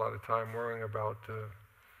spend a whole lot of time worrying about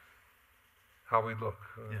how we look.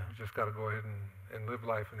 We just got to go ahead and live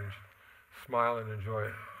life and smile and enjoy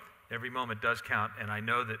it. Every moment does count, and I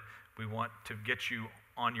know that we want to get you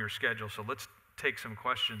on your schedule, so let's take some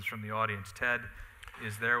questions from the audience. Ted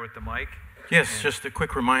is there with the mic. Yes, just a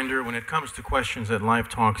quick reminder, when it comes to questions at Live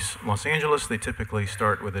Talks Los Angeles, they typically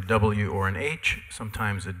start with a W or an H,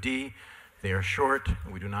 sometimes a D. They are short.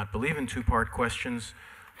 We do not believe in two-part questions.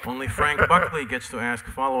 Only Frank Buckley gets to ask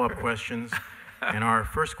follow-up questions. And our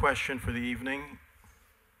first question for the evening.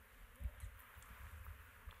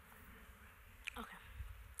 Okay.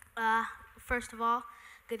 First of all,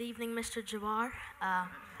 good evening, Mr. Jabbar.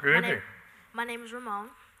 Good evening. My name is Ramon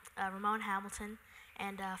Hamilton.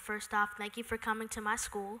 And first off, thank you for coming to my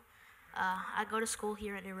school. I go to school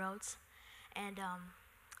here at New Roads. And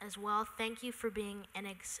as well, thank you for being an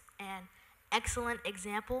excellent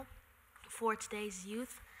example for today's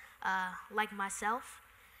youth, like myself.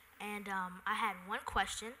 And I had one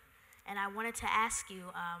question, and I wanted to ask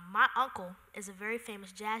you, my uncle is a very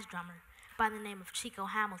famous jazz drummer by the name of Chico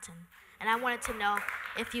Hamilton. And I wanted to know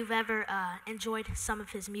if you've ever enjoyed some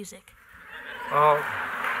of his music.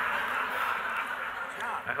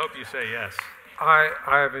 I hope you say yes. I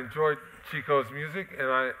have enjoyed Chico's music,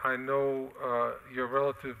 and I know your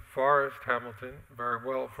relative Forrest Hamilton very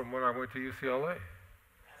well from when I went to UCLA.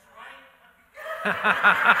 That's right.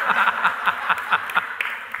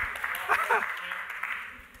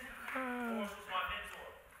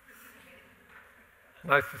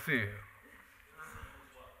 Nice to see you.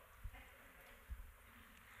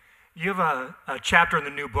 You have a chapter in the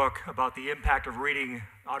new book about the impact of reading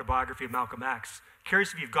autobiography of Malcolm X.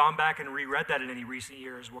 Curious if you've gone back and reread that in any recent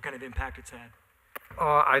years, what kind of impact it's had.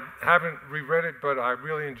 I haven't reread it, but I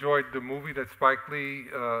really enjoyed the movie that Spike Lee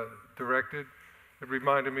directed. It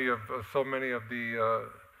reminded me of so many of the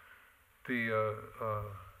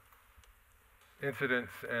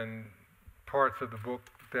incidents and parts of the book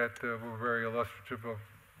that were very illustrative of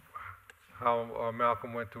how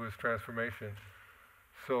Malcolm went through his transformation.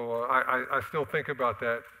 So I still think about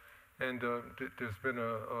that, and there's been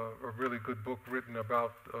a really good book written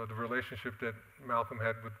about the relationship that Malcolm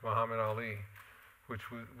had with Muhammad Ali,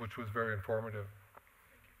 which was very informative.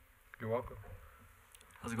 You're welcome.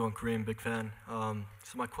 How's it going, Kareem? Big fan.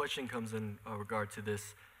 So my question comes in regard to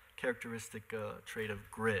this characteristic trait of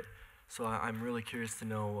grit. So I'm really curious to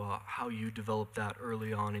know how you developed that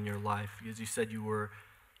early on in your life, because you said you were,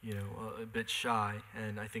 a bit shy,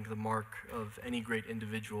 and I think the mark of any great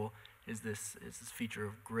individual is this feature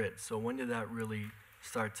of grit. So when did that really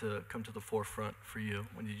start to come to the forefront for you?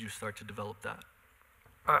 When did you start to develop that?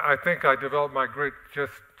 I think I developed my grit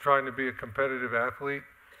just trying to be a competitive athlete.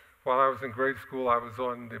 While I was in grade school, I was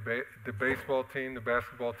on the baseball team, the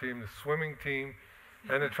basketball team, the swimming team,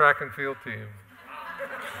 and the track and field team.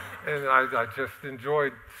 And I just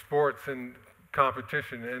enjoyed sports and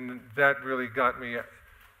competition, and that really got me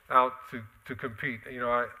out to compete.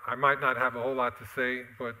 I might not have a whole lot to say,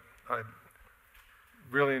 but I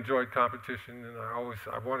really enjoyed competition, and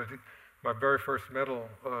I wanted to. My very first medal,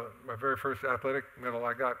 my very first athletic medal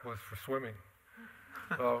I got was for swimming.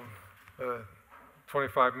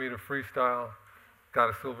 25-meter freestyle, got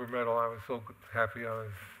a silver medal. I was so happy. I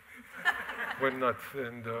went nuts.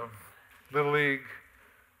 And Little League,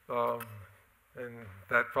 and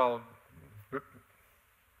that followed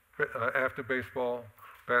after baseball,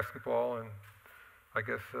 basketball, and I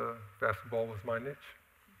guess basketball was my niche.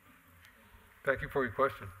 Thank you for your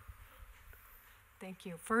question. Thank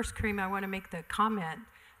you. First, Kareem, I want to make the comment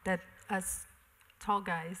that us tall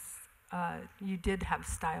guys, you did have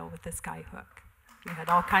style with the sky hook. You had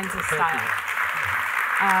all kinds of style.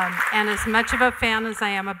 And as much of a fan as I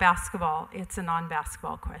am of basketball, it's a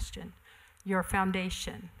non-basketball question. Your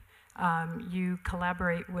foundation, you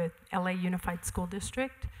collaborate with LA Unified School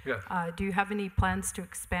District. Yes. Do you have any plans to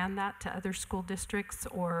expand that to other school districts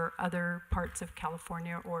or other parts of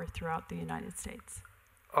California or throughout the United States?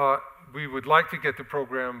 We would like to get the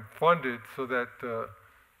program funded so that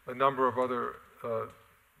a number of other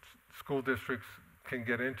school districts can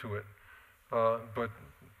get into it. But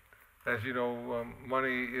as you know,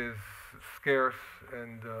 money is scarce,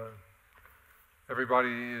 and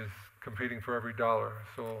everybody is competing for every dollar.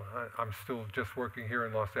 So I'm still just working here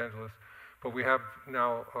in Los Angeles. But we have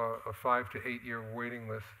now a 5 to 8 year waiting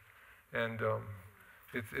list, and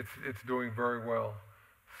it's doing very well.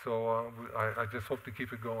 So I just hope to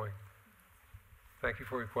keep it going. Thank you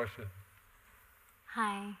for your question.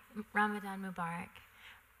 Hi, Ramadan Mubarak.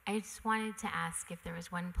 I just wanted to ask if there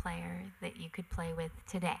was one player that you could play with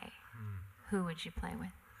today. Who would you play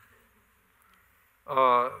with?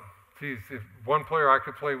 If one player I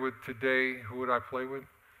could play with today, who would I play with?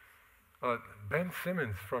 Ben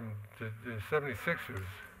Simmons from the 76ers.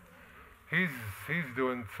 He's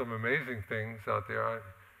doing some amazing things out there. I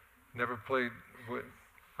never played with.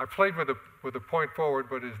 I played with a point forward,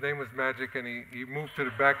 but his name was Magic, and he moved to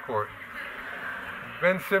the backcourt.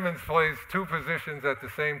 Ben Simmons plays two positions at the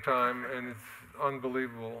same time, and it's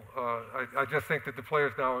unbelievable. I just think that the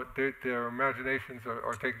players now, their imaginations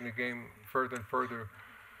are taking the game further and further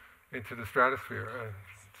into the stratosphere.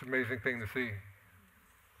 It's an amazing thing to see.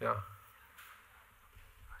 Yeah.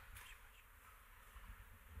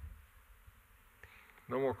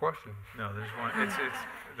 No more questions. No, there's one. It's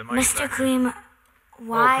the mic's Mr. back. Kareem,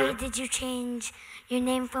 why Okay. did you change your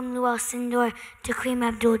name from Luel Sindor to Kareem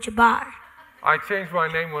Abdul Jabbar? I changed my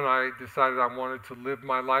name when I decided I wanted to live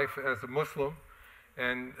my life as a Muslim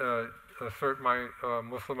and assert my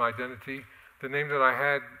Muslim identity. The name that I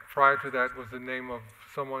had prior to that was the name of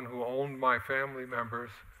someone who owned my family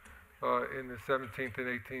members in the 17th and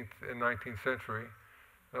 18th and 19th century.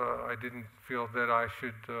 I didn't feel that I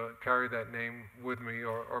should carry that name with me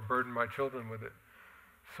or burden my children with it.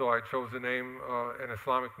 So I chose a name, an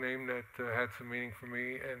Islamic name that had some meaning for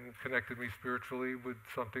me and connected me spiritually with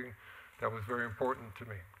something that was very important to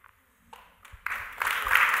me.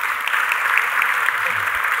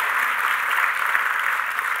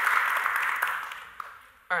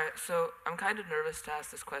 All right, so I'm kind of nervous to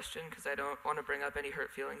ask this question because I don't want to bring up any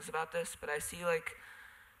hurt feelings about this, but I see like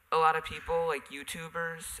a lot of people, like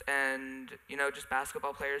YouTubers and, just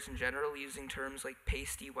basketball players in general, using terms like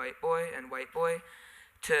pasty white boy and white boy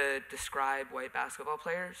to describe white basketball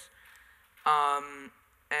players.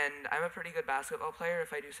 And I'm a pretty good basketball player,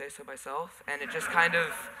 if I do say so myself, and it just kind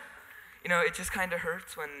of, it just kind of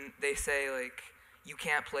hurts when they say, like, you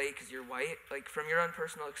can't play because you're white. Like, from your own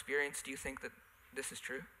personal experience, do you think that this is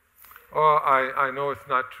true? I know it's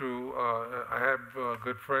not true. I have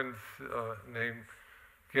good friends named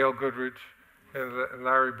Gail Goodrich and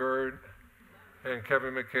Larry Bird and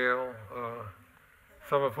Kevin McHale,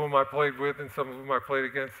 some of whom I played with and some of whom I played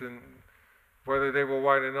against, and whether they were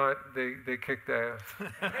white or not, they kicked ass.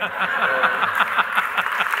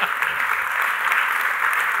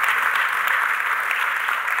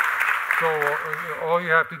 So all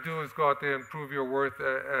you have to do is go out there and prove your worth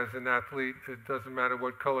as an athlete. It doesn't matter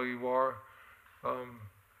what color you are.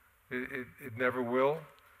 It never will.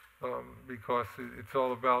 because it's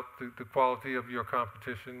all about the quality of your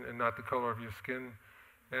competition and not the color of your skin.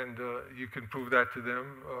 And you can prove that to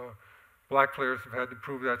them. Black players have had to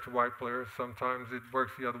prove that to white players. Sometimes it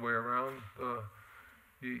works the other way around.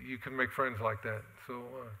 You can make friends like that. So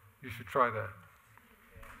you should try that.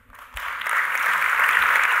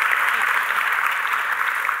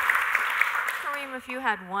 Kareem, if you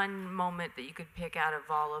had one moment that you could pick out of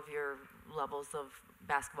all of your levels of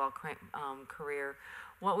basketball career,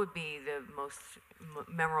 what would be the most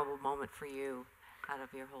memorable moment for you out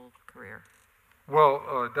of your whole career?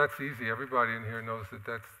 Well, that's easy. Everybody in here knows that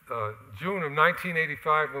that's June of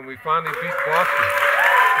 1985 when we finally beat Boston.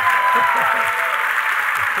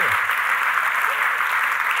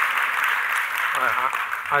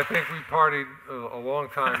 I think we partied a long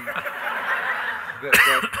time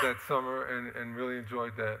that summer and really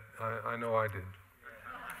enjoyed that. I know I did.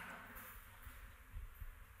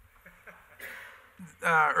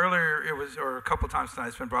 Earlier, or a couple times tonight,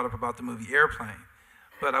 it's been brought up about the movie Airplane.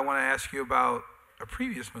 But I want to ask you about a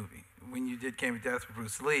previous movie, when you did Game of Death with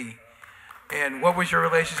Bruce Lee. And what was your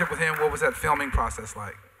relationship with him? What was that filming process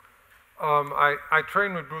like? I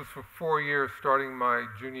trained with Bruce for 4 years, starting my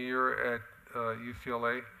junior year at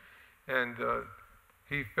UCLA. And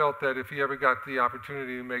he felt that if he ever got the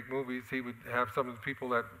opportunity to make movies, he would have some of the people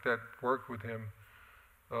that worked with him,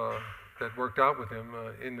 that worked out with him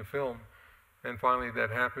in the film. And finally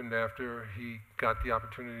that happened after he got the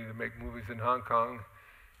opportunity to make movies in Hong Kong.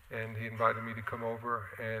 And he invited me to come over,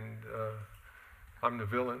 and I'm the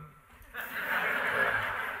villain.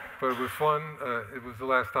 But it was fun. It was the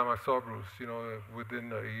last time I saw Bruce. You know,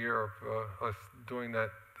 within a year of us doing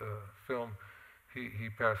that film, he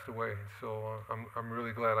passed away. So I'm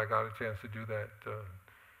really glad I got a chance to do that.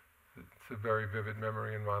 It's a very vivid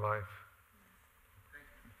memory in my life.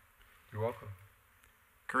 You're welcome.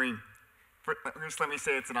 Kareem, first let me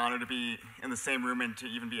say it's an honor to be in the same room and to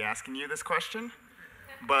even be asking you this question.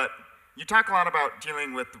 But you talk a lot about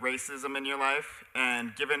dealing with racism in your life,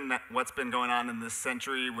 and given that what's been going on in this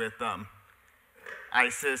century with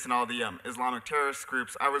ISIS and all the Islamic terrorist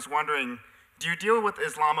groups, I was wondering, do you deal with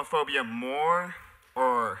Islamophobia more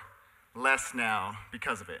or less now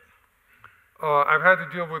because of it? I've had to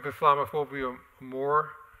deal with Islamophobia more,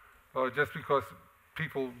 just because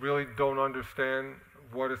people really don't understand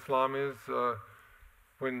what Islam is.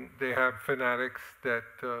 When they have fanatics that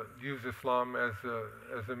use Islam as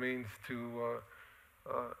a means to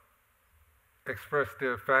express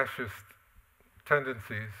their fascist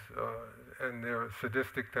tendencies and their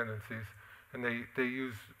sadistic tendencies, and they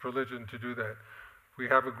use religion to do that. We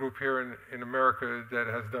have a group here in America that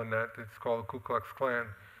has done that. It's called the Ku Klux Klan.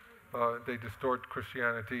 They distort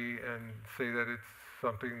Christianity and say that it's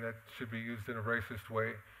something that should be used in a racist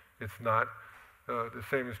way. It's not. The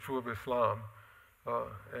same is true of Islam.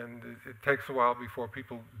 And it takes a while before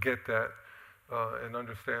people get that and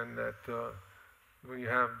understand that when you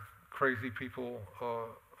have crazy people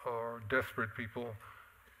or desperate people,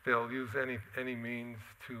 they'll use any means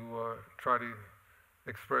to try to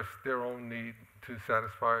express their own need to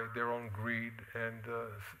satisfy their own greed and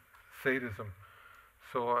sadism.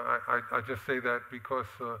 So I just say that because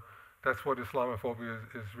that's what Islamophobia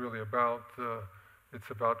is really about.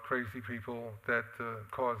 It's about crazy people that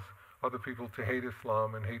cause other people to hate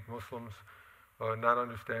Islam and hate Muslims, not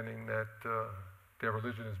understanding that their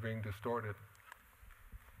religion is being distorted.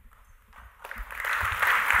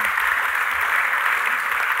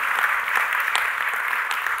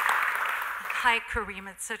 Hi, Kareem.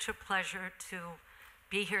 It's such a pleasure to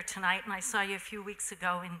be here tonight, and I saw you a few weeks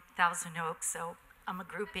ago in Thousand Oaks, so I'm a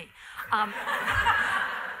groupie.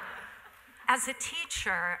 As a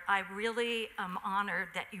teacher, I really am honored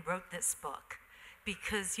that you wrote this book,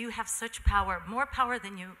 because you have such power, more power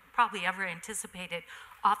than you probably ever anticipated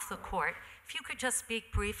off the court. If you could just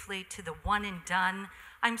speak briefly to the one and done.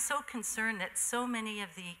 I'm so concerned that so many of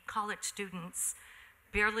the college students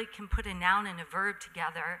barely can put a noun and a verb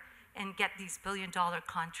together and get these billion-dollar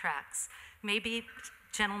contracts. Maybe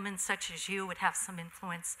gentlemen such as you would have some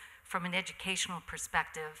influence from an educational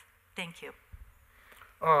perspective. Thank you.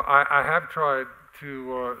 I have tried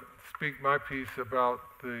to speak my piece about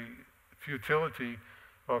the futility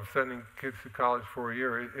of sending kids to college for a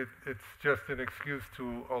year. It's just an excuse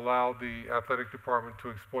to allow the athletic department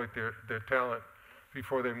to exploit their talent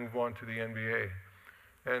before they move on to the NBA.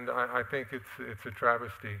 And I think it's a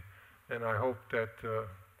travesty, and I hope that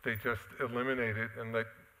they just eliminate it and let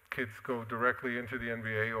kids go directly into the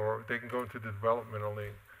NBA, or they can go into the developmental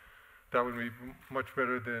league. That would be much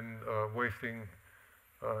better than wasting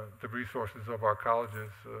the resources of our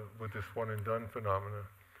colleges with this one and done phenomena.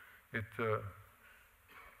 It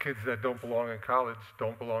kids that don't belong in college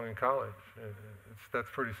don't belong in college. That's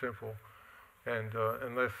pretty simple. And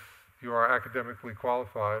unless you are academically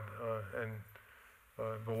qualified and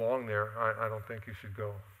belong there, I don't think you should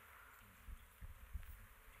go.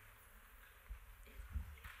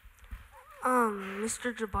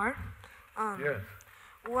 Mr. Jabbar? Yes.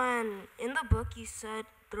 When in the book you said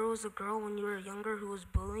there was a girl when you were younger who was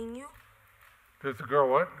bullying you. There's a girl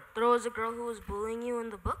what? There was a girl who was bullying you in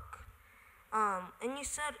the book. And you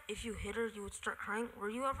said if you hit her, you would start crying. Were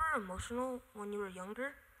you ever emotional when you were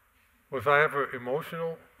younger? Was I ever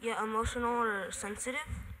emotional? Yeah, emotional or sensitive?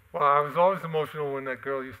 Well, I was always emotional when that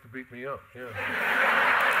girl used to beat me up, yeah.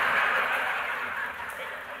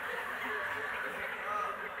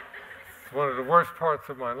 It's one of the worst parts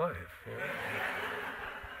of my life, yeah.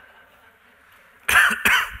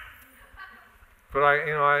 But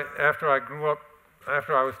after I grew up,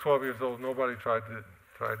 after I was 12 years old, nobody tried to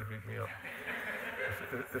beat me up,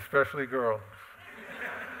 especially girls.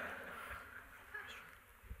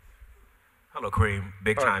 Hello, Kareem.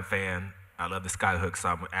 Big time fan. I love the skyhook, so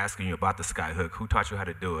I'm asking you about the skyhook. Who taught you how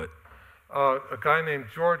to do it? A guy named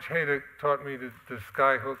George Haydock taught me the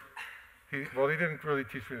skyhook. He didn't really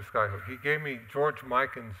teach me the skyhook. He gave me George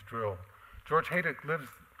Mikan's drill. George Haydock lives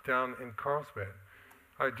down in Carlsbad.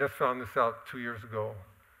 I just found this out 2 years ago.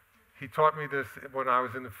 He taught me this when I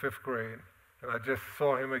was in the 5th grade, and I just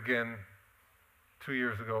saw him again 2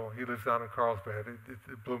 years ago. He lives down in Carlsbad.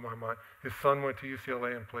 It blew my mind. His son went to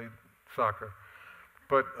UCLA and played soccer.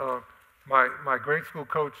 But my grade school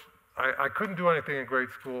coach, I couldn't do anything in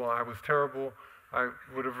grade school. I was terrible. I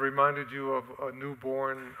would have reminded you of a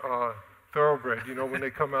newborn thoroughbred, you know, when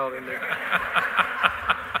they come out and they...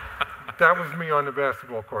 That was me on the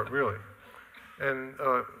basketball court, really. And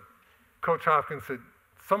Coach Hopkins said,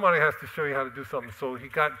 somebody has to show you how to do something. So he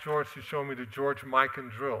got George to show me the George Mikan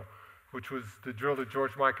drill, which was the drill that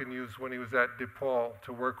George Mikan used when he was at DePaul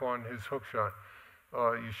to work on his hook shot.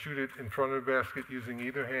 You shoot it in front of the basket using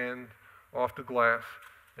either hand off the glass,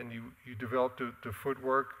 and you develop the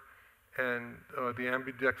footwork and the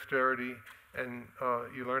ambidexterity, and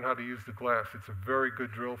you learn how to use the glass. It's a very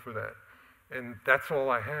good drill for that. And that's all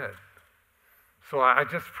I had. So I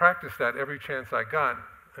just practiced that every chance I got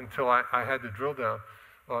until I had the drill down.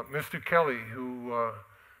 Mr. Kelly, who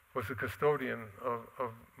was the custodian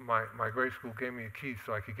of my grade school, gave me a key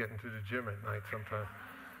so I could get into the gym at night sometimes,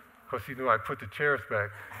 because he knew I'd put the chairs back.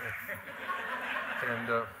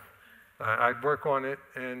 And I'd work on it.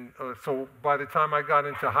 And so by the time I got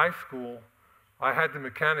into high school, I had the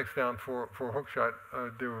mechanics down for hook shot.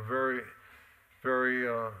 They were very, very,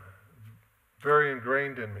 very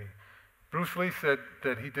ingrained in me. Bruce Lee said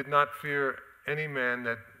that he did not fear any man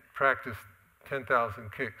that practiced 10,000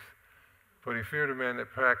 kicks, but he feared a man that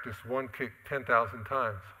practiced one kick 10,000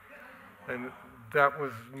 times. And that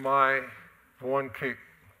was my one kick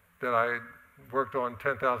that I had worked on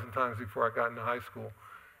 10,000 times before I got into high school,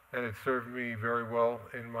 and it served me very well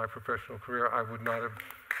in my professional career. I would not have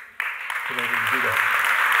been able to do that.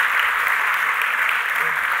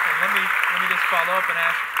 And let me just follow up and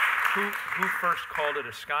ask, who first called it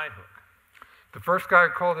a skyhook? The first guy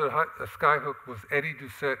who called it a skyhook was Eddie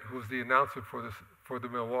Doucette, who was the announcer for the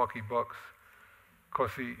Milwaukee Bucks.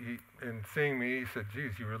 Because he in seeing me, he said,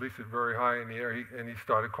 geez, you release it very high in the air, and he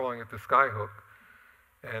started calling it the skyhook.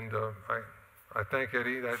 And I thank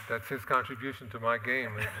Eddie. That's his contribution to my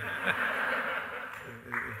game.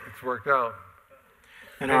 It's worked out.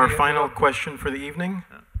 And our final question for the evening?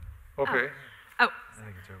 Okay. Oh. I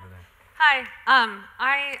think it's over there. Hi.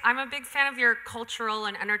 I'm a big fan of your cultural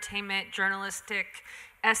and entertainment journalistic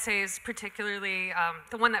essays, particularly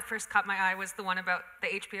the one that first caught my eye was the one about the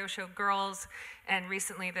HBO show Girls, and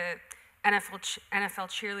recently the NFL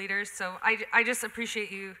cheerleaders. So I just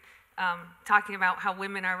appreciate you talking about how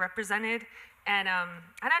women are represented. And I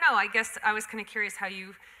don't know, I guess I was kind of curious how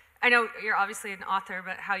I know you're obviously an author,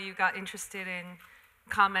 but how you got interested in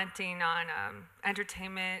commenting on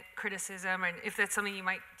entertainment criticism, and if that's something you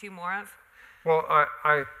might do more of. Well,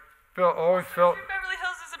 I always felt... Beverly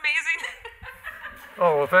Hills is amazing.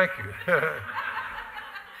 Oh, well, thank you.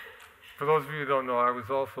 For those of you who don't know, I was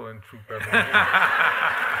also in Troop Beverly Hills.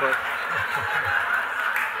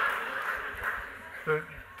 But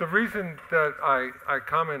the reason that I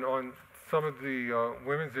comment on some of the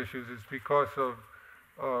women's issues is because of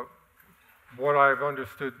what I've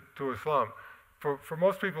understood through Islam. For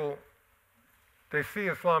most people, they see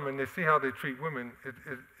Islam and they see how they treat women.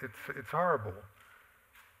 It's horrible.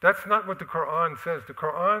 That's not what the Quran says. The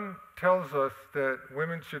Quran tells us that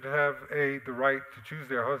women should have the right to choose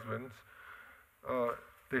their husbands.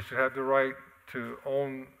 They should have the right to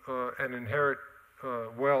own and inherit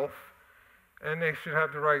wealth. And they should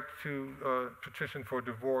have the right to petition for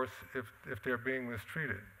divorce if they're being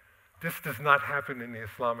mistreated. This does not happen in the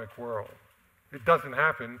Islamic world. It doesn't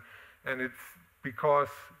happen, and it's because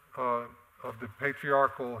of the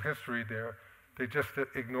patriarchal history there. They just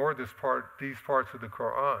ignore these parts of the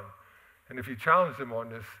Quran. And if you challenge them on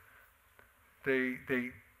this, they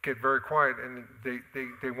get very quiet, and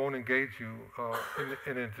they won't engage you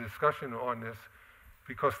in a discussion on this,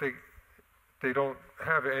 because they don't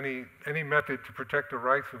have any method to protect the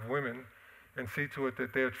rights of women and see to it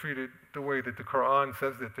that they are treated the way that the Quran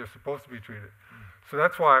says that they're supposed to be treated. So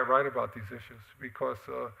that's why I write about these issues, because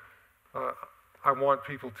I want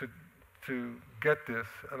people to get this,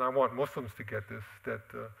 and I want Muslims to get this, that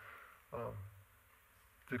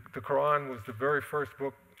the Quran was the very first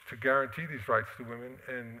book to guarantee these rights to women,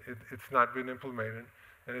 and it's not been implemented.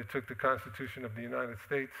 And it took the Constitution of the United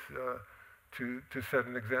States to set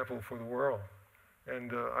an example for the world.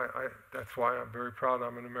 And that's why I'm very proud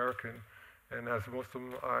I'm an American. And as a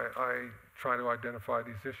Muslim, I try to identify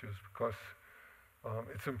these issues because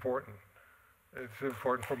it's important. It's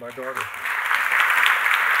important for my daughters.